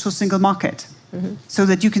a digital single market, so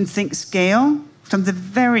that you can think scale from the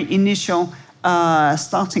very initial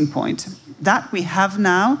starting point. That we have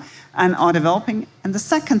now and are developing. And the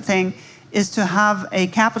second thing is to have a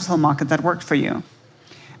capital market that worked for you.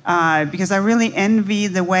 Because I really envy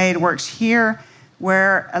the way it works here,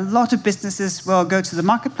 where a lot of businesses will go to the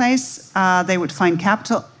marketplace, they would find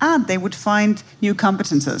capital, and they would find new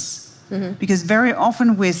competences. Because very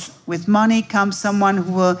often with money comes someone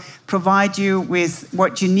who will provide you with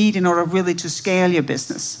what you need in order really to scale your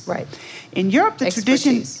business. Right. In Europe, the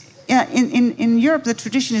tradition... Yeah, in Europe, the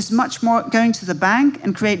tradition is much more going to the bank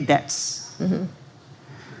and create debts.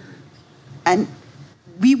 And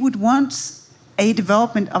we would want a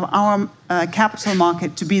development of our capital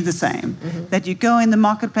market to be the same. That you go in the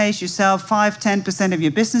marketplace, you sell 5-10% of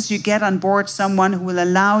your business, you get on board someone who will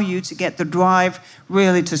allow you to get the drive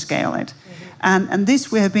really to scale it. And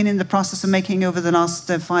this we have been in the process of making over the last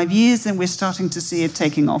 5 years, and we're starting to see it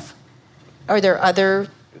taking off. Are there other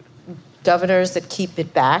governors that keep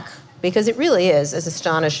it back? Because it really is an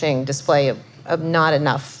astonishing display of not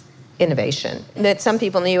enough innovation. That some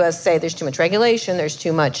people in the U.S. say there's too much regulation, there's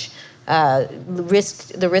too much risk,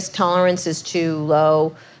 the risk tolerance is too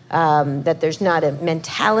low, that there's not a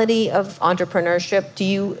mentality of entrepreneurship. Do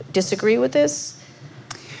you disagree with this?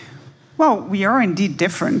 Well, we are indeed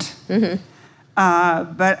different.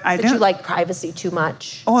 But I don't. You like privacy too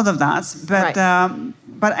much. All of that, but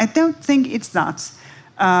but I don't think it's that.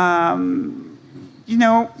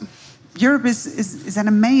 Europe is an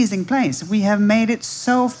amazing place. We have made it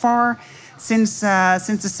so far since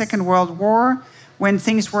the Second World War, when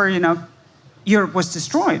things were, Europe was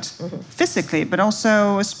destroyed physically, but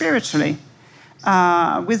also spiritually.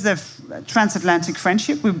 With the transatlantic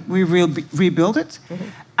friendship, we rebuild it.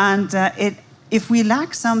 And if we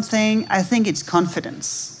lack something, I think it's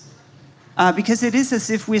confidence. Because it is as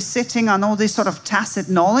if we're sitting on all this sort of tacit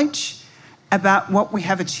knowledge about what we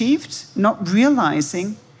have achieved, not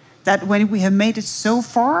realizing that when we have made it so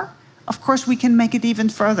far, of course, we can make it even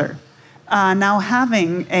further. Now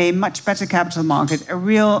having a much better capital market, a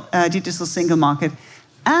real digital single market,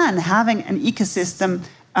 and having an ecosystem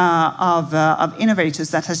of innovators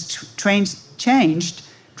that has changed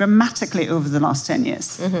dramatically over the last 10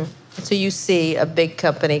 years. So you see a big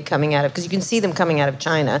company coming out of, because you can see them coming out of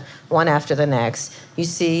China, one after the next. You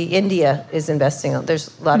see India is investing.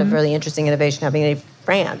 There's a lot of really interesting innovation happening in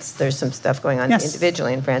France. There's some stuff going on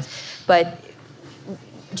individually in France. But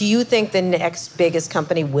do you think the next biggest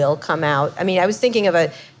company will come out? I mean, I was thinking of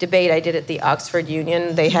a debate I did at the Oxford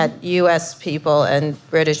Union. They had U.S. people and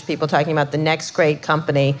British people talking about the next great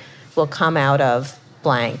company will come out of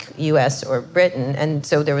blank, U.S. or Britain. And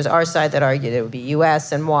so there was our side that argued it would be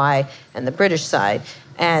U.S. and Y, and the British side.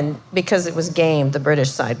 And because it was game, the British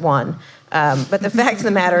side won. But the fact of the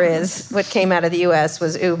matter is, what came out of the U.S.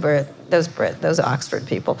 was Uber, those Oxford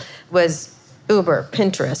people, was Uber,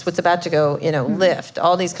 Pinterest, what's about to go, Lyft.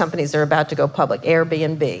 All these companies are about to go public,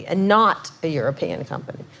 Airbnb, and not a European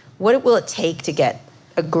company. What will it take to get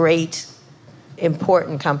a great,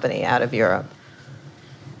 important company out of Europe?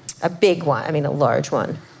 A big one, a large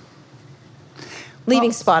one.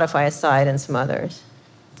 Leaving Spotify aside and some others.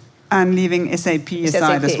 And leaving SAP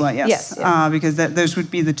aside as well, yes. Because those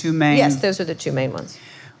would be the two main... Yes, those are the two main ones.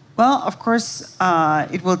 Well, of course,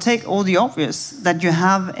 it will take all the obvious that you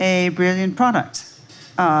have a brilliant product.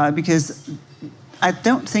 Because I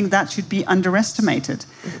don't think that should be underestimated.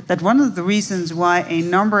 That one of the reasons why a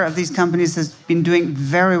number of these companies has been doing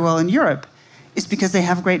very well in Europe is because they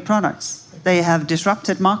have great products. They have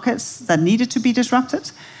disrupted markets that needed to be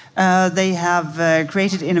disrupted. They have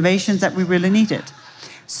created innovations that we really needed.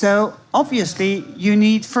 So obviously, you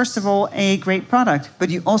need, first of all, a great product, but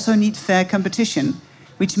you also need fair competition,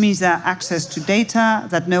 which means that access to data,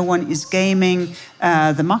 that no one is gaming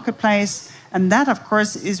the marketplace. And that, of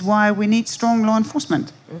course, is why we need strong law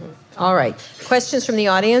enforcement. All right. Questions from the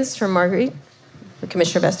audience, from Margrethe?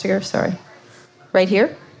 Commissioner Vestager, sorry. Right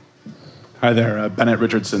here. Hi there, Bennett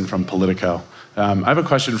Richardson from Politico. I have a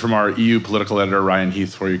question from our EU political editor, Ryan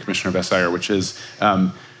Heath, for you, Commissioner Vestager, which is,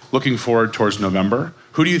 looking forward towards November,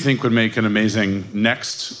 who do you think would make an amazing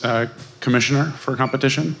next commissioner for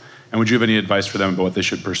competition? And would you have any advice for them about what they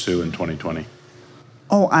should pursue in 2020?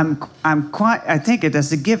 Oh, I think it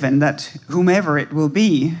is a given that whomever it will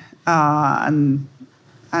be, and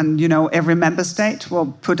every member state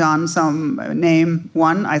will put on name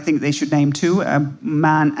one. I think they should name two, a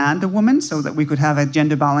man and a woman, so that we could have a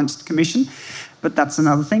gender-balanced commission. But that's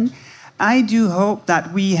another thing. I do hope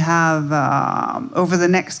that we have, over the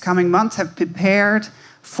next coming months, have prepared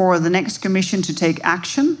for the next commission to take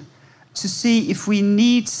action, to see if we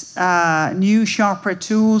need new, sharper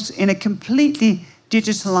tools in a completely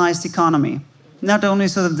digitalized economy. Not only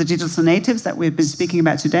sort of the digital natives that we've been speaking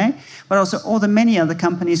about today, but also all the many other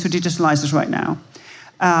companies who digitalize us right now.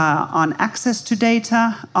 On access to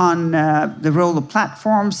data, on the role of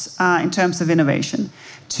platforms in terms of innovation,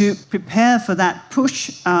 to prepare for that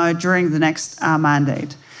push during the next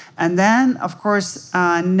mandate. And then, of course,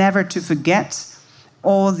 never to forget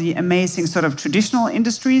all the amazing sort of traditional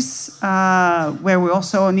industries where we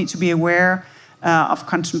also need to be aware of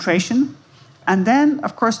concentration. And then,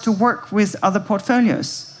 of course, to work with other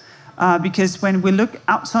portfolios. Because when we look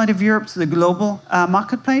outside of Europe to the global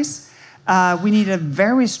marketplace, we need a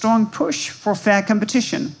very strong push for fair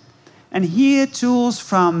competition. And here, tools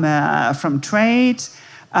from trade,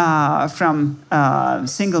 from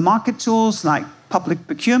single market tools like public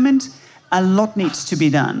procurement, a lot needs to be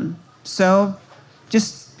done. So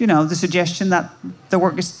just, the suggestion that the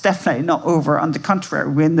work is definitely not over. On the contrary,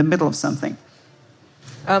 we're in the middle of something.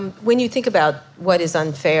 When you think about what is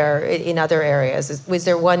unfair in other areas, was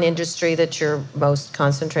there one industry that you're most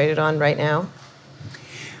concentrated on right now?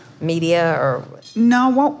 Media or? No,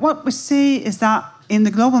 what we see is that in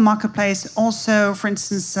the global marketplace, also, for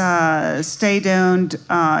instance, state-owned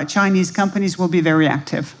Chinese companies will be very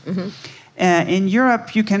active. In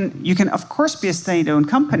Europe, you can of course be a state-owned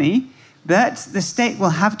company, but the state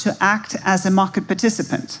will have to act as a market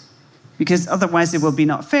participant. because otherwise it will be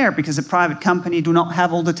not fair, because a private company do not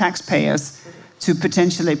have all the taxpayers to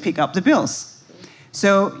potentially pick up the bills.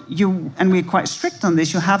 So and we're quite strict on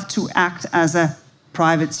this, you have to act as a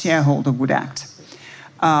private shareholder would act.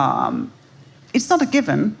 It's not a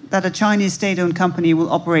given that a Chinese state-owned company will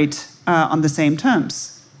operate on the same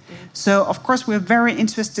terms. So, of course, we're very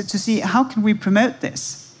interested to see how can we promote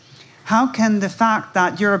this? How can the fact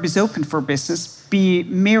that Europe is open for business be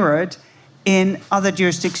mirrored in other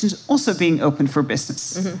jurisdictions also being open for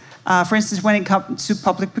business? Mm-hmm. For instance, when it comes to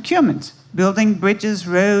public procurement, building bridges,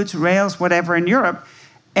 roads, rails, whatever in Europe,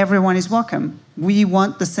 everyone is welcome. We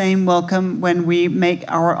want the same welcome when we make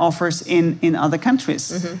our offers in other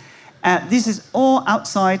countries. Mm-hmm. This is all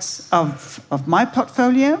outside of my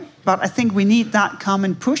portfolio, but I think we need that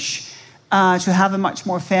common push to have a much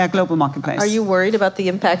more fair global marketplace. Are you worried about the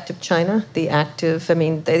impact of China, the active? I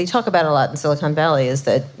mean, they talk about it a lot in Silicon Valley, is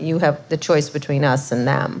that you have the choice between us and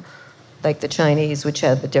them, like the Chinese, which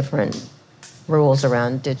have the different rules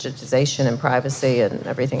around digitization and privacy and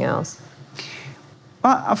everything else.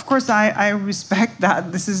 Well, of course, I respect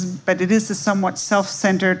that. But it is a somewhat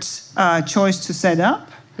self-centered choice to set up.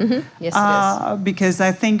 Mm-hmm. Yes, it is. Because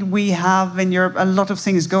I think we have in Europe a lot of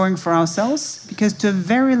things going for ourselves. Because to a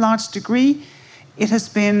very large degree,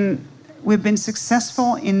 we've been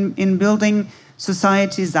successful in building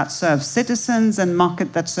societies that serve citizens and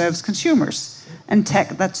market that serves consumers and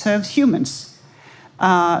tech that serves humans.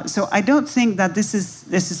 So I don't think that this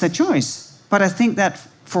is a choice. But I think that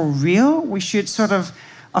for real, we should sort of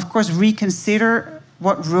course, reconsider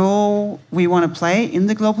what role we want to play in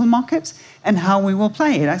the global market and how we will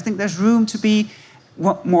play it. I think there's room to be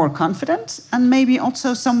more confident and maybe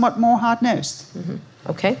also somewhat more hard-nosed. Mm-hmm.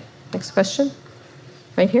 Okay, next question.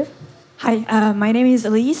 Right here. Hi, my name is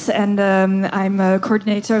Elise, and I'm a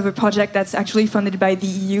coordinator of a project that's actually funded by the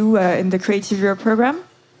EU in the Creative Europe program.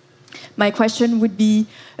 My question would be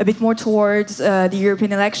a bit more towards the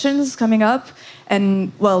European elections coming up.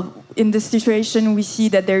 And, well, in this situation, we see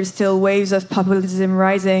that there's still waves of populism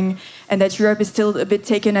rising and that Europe is still a bit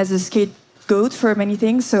taken as a scapegoat for many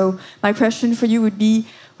things. So my question for you would be,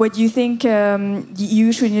 what do you think the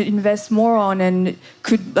EU should invest more on, and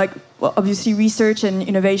could, obviously research and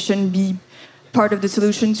innovation be part of the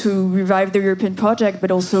solution to revive the European project,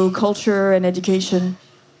 but also culture and education?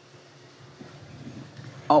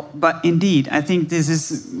 Oh, but indeed, I think this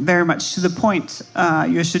is very much to the point,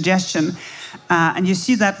 your suggestion. And you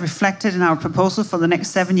see that reflected in our proposal for the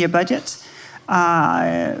next 7-year budget.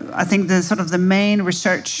 I think the main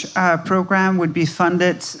research program would be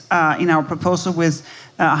funded in our proposal with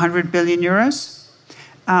 100 billion euros.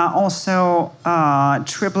 Also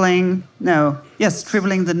tripling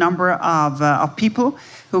the number of people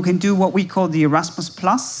who can do what we call the Erasmus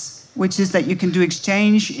Plus, which is that you can do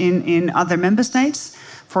exchange in other member states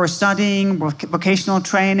for studying, vocational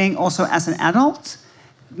training, also as an adult,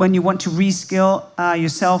 when you want to reskill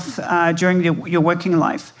yourself during your working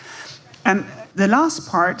life. And the last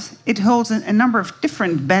part, it holds a number of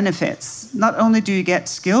different benefits. Not only do you get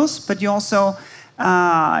skills, but you also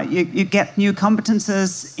you get new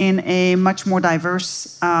competences in a much more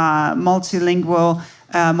diverse, multilingual,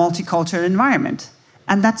 multicultural environment.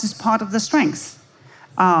 And that is part of the strength.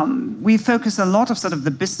 We focus a lot of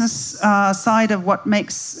the business side of what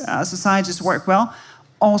makes societies work well.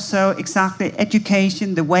 Also, exactly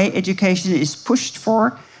education, the way education is pushed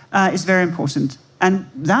for is very important. And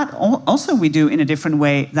that also we do in a different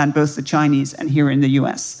way than both the Chinese and here in the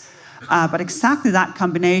US. But exactly that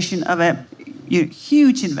combination of a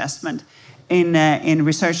huge investment in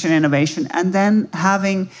research and innovation, and then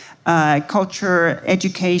having culture,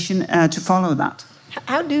 education to follow that.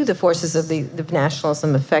 How do the forces of the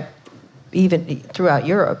nationalism affect, even throughout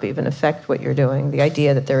Europe, affect what you're doing? The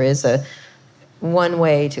idea that there is one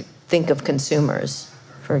way to think of consumers,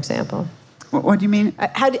 for example. What do you mean?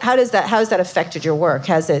 How has that affected your work?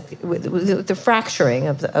 Has it with the fracturing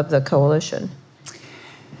of the coalition?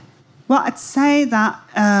 Well, I'd say that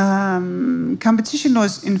competition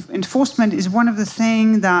laws enforcement is one of the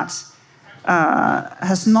things that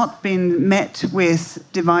has not been met with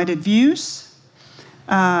divided views.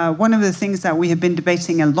 One of the things that we have been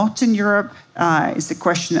debating a lot in Europe is the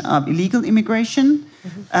question of illegal immigration,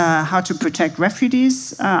 how to protect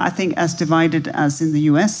refugees, I think as divided as in the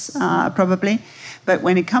US, probably. But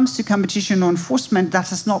when it comes to competition law enforcement, that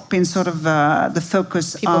has not been the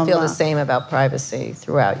focus. People feel the same about privacy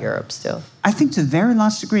throughout Europe still? I think to a very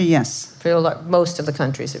large degree, yes. For most of the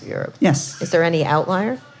countries of Europe? Yes. Is there any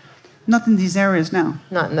outlier? Not in these areas, no.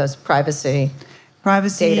 Not in those privacy,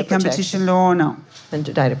 competition law, no. And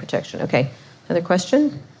data protection. Okay. Another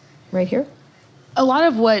question? Right here? a lot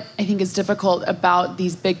of what I think is difficult about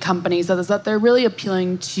these big companies is that they're really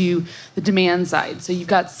appealing to the demand side. So you've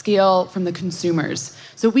got scale from the consumers.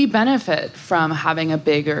 So we benefit from having a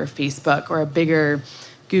bigger Facebook or a bigger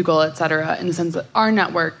Google, et cetera, in the sense that our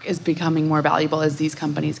network is becoming more valuable as these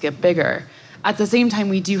companies get bigger. At the same time,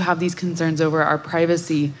 we do have these concerns over our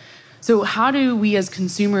privacy. So how do we as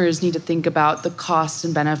consumers need to think about the costs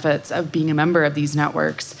and benefits of being a member of these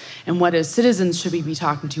networks? And what as citizens should we be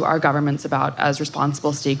talking to our governments about as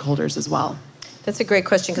responsible stakeholders as well? That's a great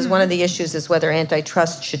question, because one of the issues is whether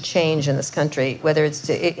antitrust should change in this country, whether it's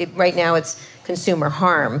right now it's consumer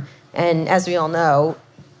harm. And as we all know,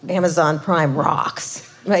 Amazon Prime rocks.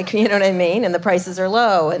 Like, you know what I mean? And the prices are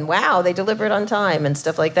low, and wow, they deliver it on time and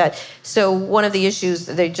stuff like that. So one of the issues,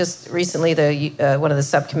 they just recently, one of the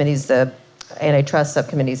subcommittees, the antitrust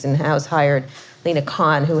subcommittees in the House, hired Lena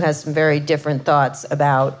Khan, who has some very different thoughts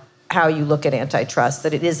about how you look at antitrust,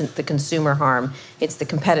 that it isn't the consumer harm, it's the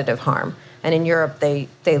competitive harm. And in Europe,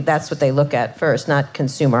 that's what they look at first, not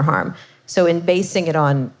consumer harm. So in basing it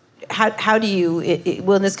on, how do you,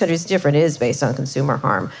 well, in this country it's different, it is based on consumer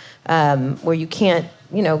harm, where you can't,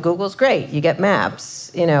 Google's great, you get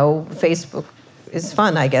maps, Facebook is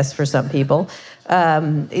fun, I guess, for some people,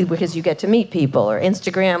 because you get to meet people, or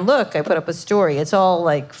Instagram, look, I put up a story, it's all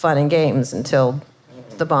like fun and games until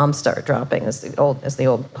the bombs start dropping, as the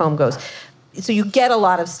old poem goes. So you get a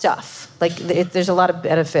lot of stuff, there's a lot of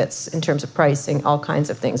benefits in terms of pricing, all kinds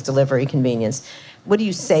of things, delivery, convenience. What do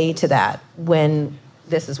you say to that when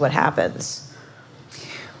this is what happens?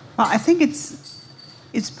 Well, I think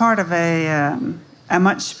it's part of a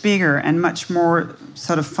much bigger and much more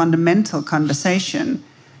sort of fundamental conversation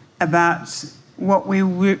about what we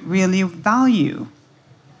really value.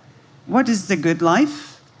 What is the good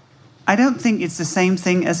life? I don't think it's the same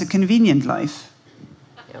thing as a convenient life.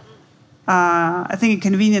 Yep. I think a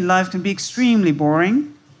convenient life can be extremely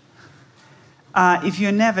boring if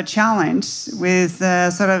you're never challenged with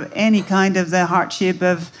sort of any kind of the hardship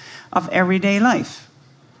of everyday life.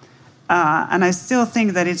 And I still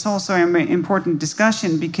think that it's also an important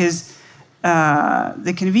discussion, because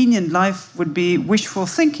the convenient life would be wishful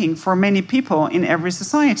thinking for many people in every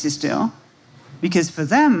society still. Because for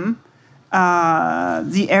them,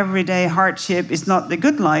 the everyday hardship is not the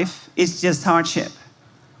good life, it's just hardship.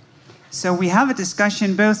 So we have a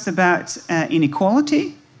discussion both about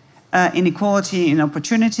inequality in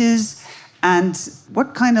opportunities, and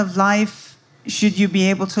what kind of life should you be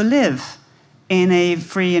able to live in a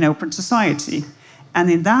free and open society. And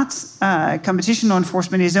in that, competition law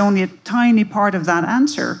enforcement is only a tiny part of that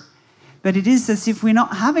answer. But it is as if we're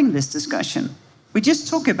not having this discussion. We just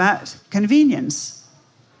talk about convenience.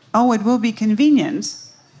 Oh, it will be convenient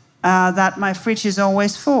that my fridge is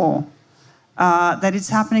always full, that it's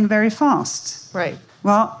happening very fast. Right.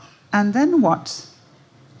 Well, and then what?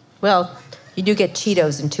 Well, you do get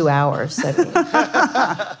Cheetos in 2 hours. I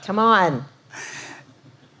mean, come on.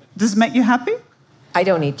 Does it make you happy? I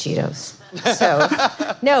don't eat Cheetos. So,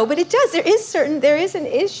 no, but it does. There is an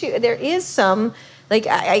issue. There is some,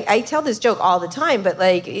 I tell this joke all the time, but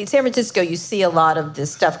in San Francisco, you see a lot of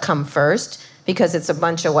this stuff come first because it's a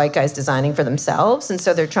bunch of white guys designing for themselves. And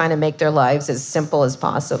so they're trying to make their lives as simple as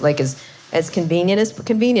possible, as convenient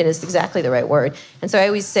is exactly the right word. And so I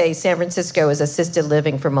always say San Francisco is assisted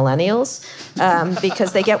living for millennials,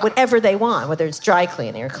 because they get whatever they want, whether it's dry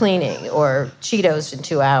cleaning or cleaning or Cheetos in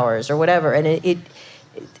 2 hours or whatever. And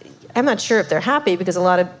I'm not sure if they're happy, because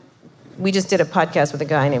we just did a podcast with a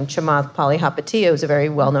guy named Chamath Palihapitiya, who's a very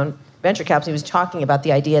well-known venture capitalist. He was talking about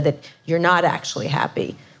the idea that you're not actually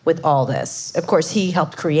happy with all this. Of course, he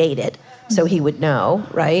helped create it, so he would know,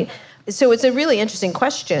 right? So it's a really interesting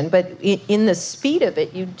question, but in the speed of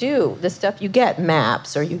it, the stuff you get,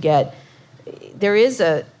 maps, or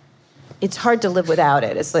it's hard to live without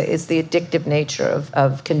it. It's the addictive nature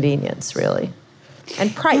of convenience, really.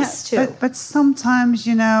 And price, too. But sometimes,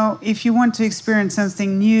 if you want to experience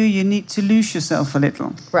something new, you need to lose yourself a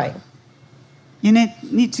little. Right. You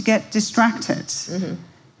need to get distracted. Mm-hmm.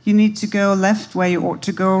 You need to go left where you ought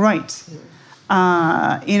to go right.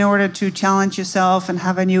 Mm-hmm. In order to challenge yourself and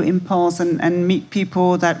have a new impulse and meet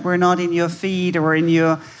people that were not in your feed or in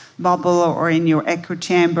your bubble or in your echo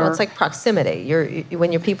chamber. Well, it's like proximity.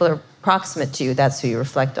 When your people are proximate to you, that's who you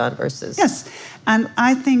reflect on versus... Yes, and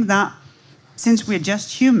I think that since we're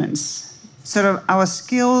just humans, sort of our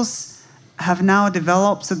skills have now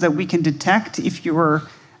developed so that we can detect if you were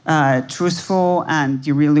truthful and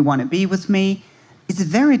you really want to be with me. It's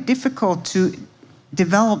very difficult to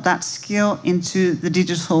develop that skill into the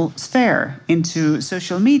digital sphere, into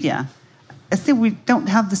social media. I think we don't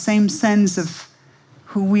have the same sense of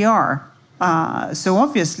who we are So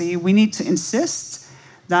obviously, we need to insist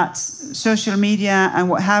that social media and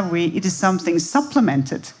what have we, it is something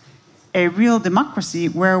supplemented, a real democracy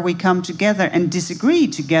where we come together and disagree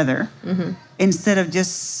together instead of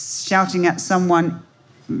just shouting at someone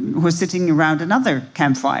who's sitting around another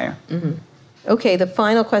campfire. Okay, the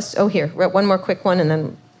final question. Oh, here, one more quick one, and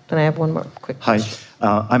then I have one more quick question.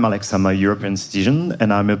 Hi, I'm Alex. I'm a European citizen,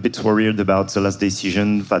 and I'm a bit worried about the last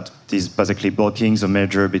decision that is basically blocking the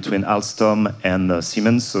merger between Alstom and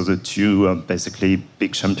Siemens, so the two basically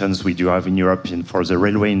big champions we do have in Europe for the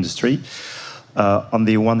railway industry. On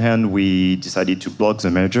the one hand, we decided to block the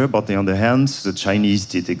merger, but on the other hand, the Chinese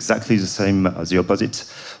did exactly the same as the opposite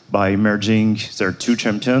by merging their two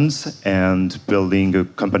champions and building a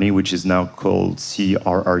company which is now called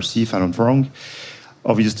CRRC, if I'm not wrong.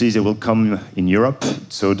 Obviously, they will come in Europe,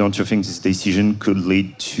 so don't you think this decision could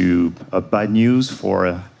lead to bad news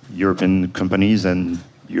for European companies and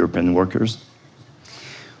European workers?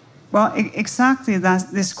 Well, exactly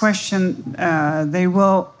this question, they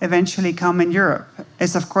will eventually come in Europe,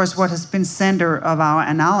 is of course what has been center of our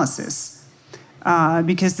analysis.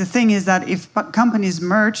 Because the thing is that if companies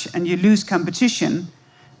merge and you lose competition,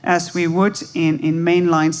 as we would in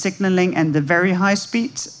mainline signaling and the very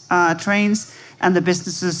high-speed trains, and the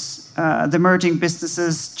businesses, the merging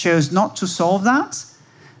businesses chose not to solve that,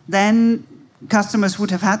 then customers would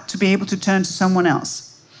have had to be able to turn to someone else.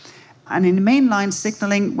 And in mainline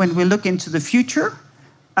signaling, when we look into the future,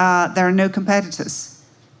 there are no competitors.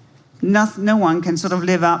 No one can sort of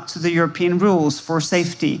live up to the European rules for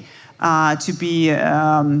safety to be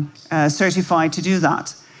certified to do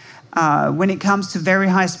that. When it comes to very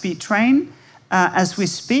high-speed train, as we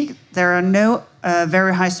speak, there are no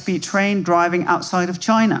very high-speed train driving outside of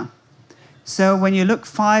China. So when you look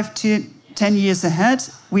 5 to 10 years ahead,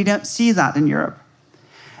 we don't see that in Europe.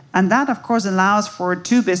 And that, of course, allows for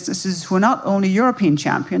two businesses who are not only European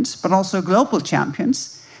champions, but also global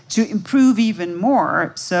champions, to improve even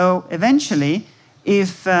more. So eventually,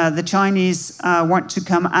 if the Chinese want to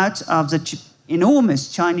come out of the enormous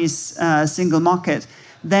Chinese single market,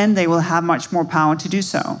 then they will have much more power to do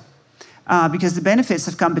so. Because the benefits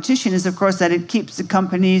of competition is, of course, that it keeps the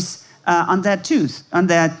companies on their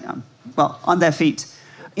feet,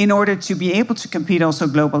 in order to be able to compete also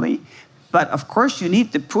globally. But of course, you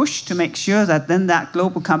need the push to make sure that then that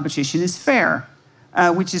global competition is fair,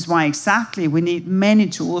 which is why exactly we need many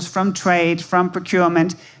tools from trade, from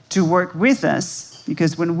procurement to work with us.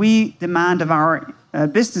 Because when we demand of our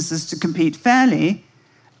businesses to compete fairly,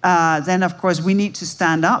 then of course we need to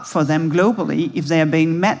stand up for them globally if they are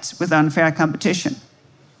being met with unfair competition.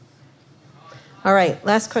 All right,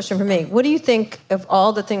 last question for me. What do you think of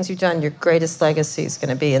all the things you've done, your greatest legacy is going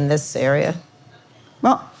to be in this area?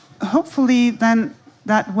 Well, hopefully then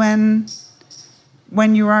that when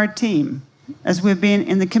you are a team, as we've been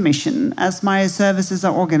in the Commission, as my services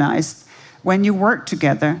are organized, when you work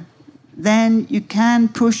together, then you can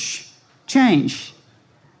push change.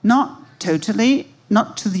 Not totally,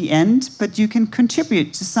 not to the end, but you can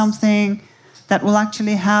contribute to something that will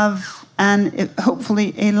actually have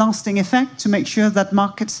hopefully a lasting effect to make sure that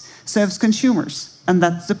markets serves consumers. And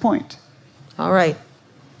that's the point. All right.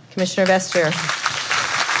 Commissioner Vestager.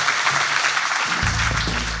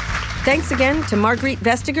 Thanks again to Margrethe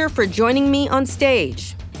Vestager for joining me on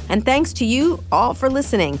stage. And thanks to you all for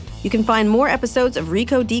listening. You can find more episodes of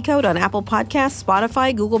Recode Decode on Apple Podcasts,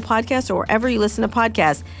 Spotify, Google Podcasts, or wherever you listen to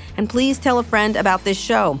podcasts. And please tell a friend about this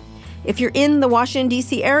show. If you're in the Washington,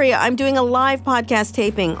 D.C. area, I'm doing a live podcast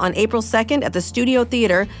taping on April 2nd at the Studio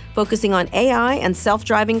Theater, focusing on AI and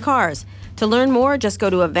self-driving cars. To learn more, just go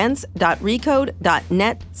to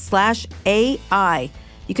events.recode.net/AI.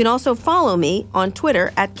 You can also follow me on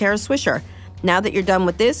Twitter @Kara Swisher. Now that you're done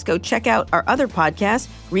with this, go check out our other podcasts,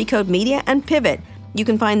 Recode Media and Pivot. You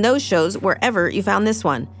can find those shows wherever you found this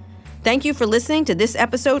one. Thank you for listening to this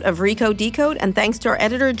episode of Recode Decode, and thanks to our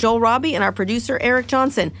editor, Joel Robbie, and our producer, Eric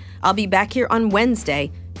Johnson. I'll be back here on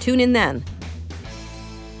Wednesday. Tune in then.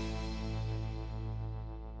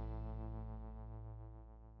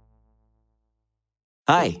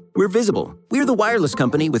 Hi, we're Visible. We're the wireless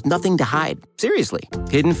company with nothing to hide. Seriously.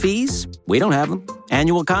 Hidden fees? We don't have them.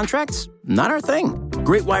 Annual contracts? Not our thing.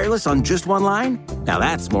 Great wireless on just one line? Now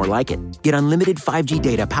that's more like it. Get unlimited 5G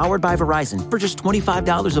data powered by Verizon for just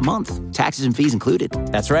 $25 a month. Taxes and fees included.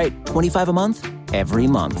 That's right, $25 a month, every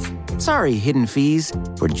month. Sorry, hidden fees.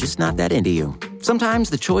 We're just not that into you. Sometimes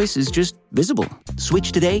the choice is just Visible.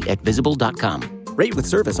 Switch today at Visible.com. Rate with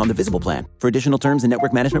service on the Visible plan. For additional terms and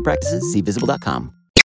network management practices, see Visible.com.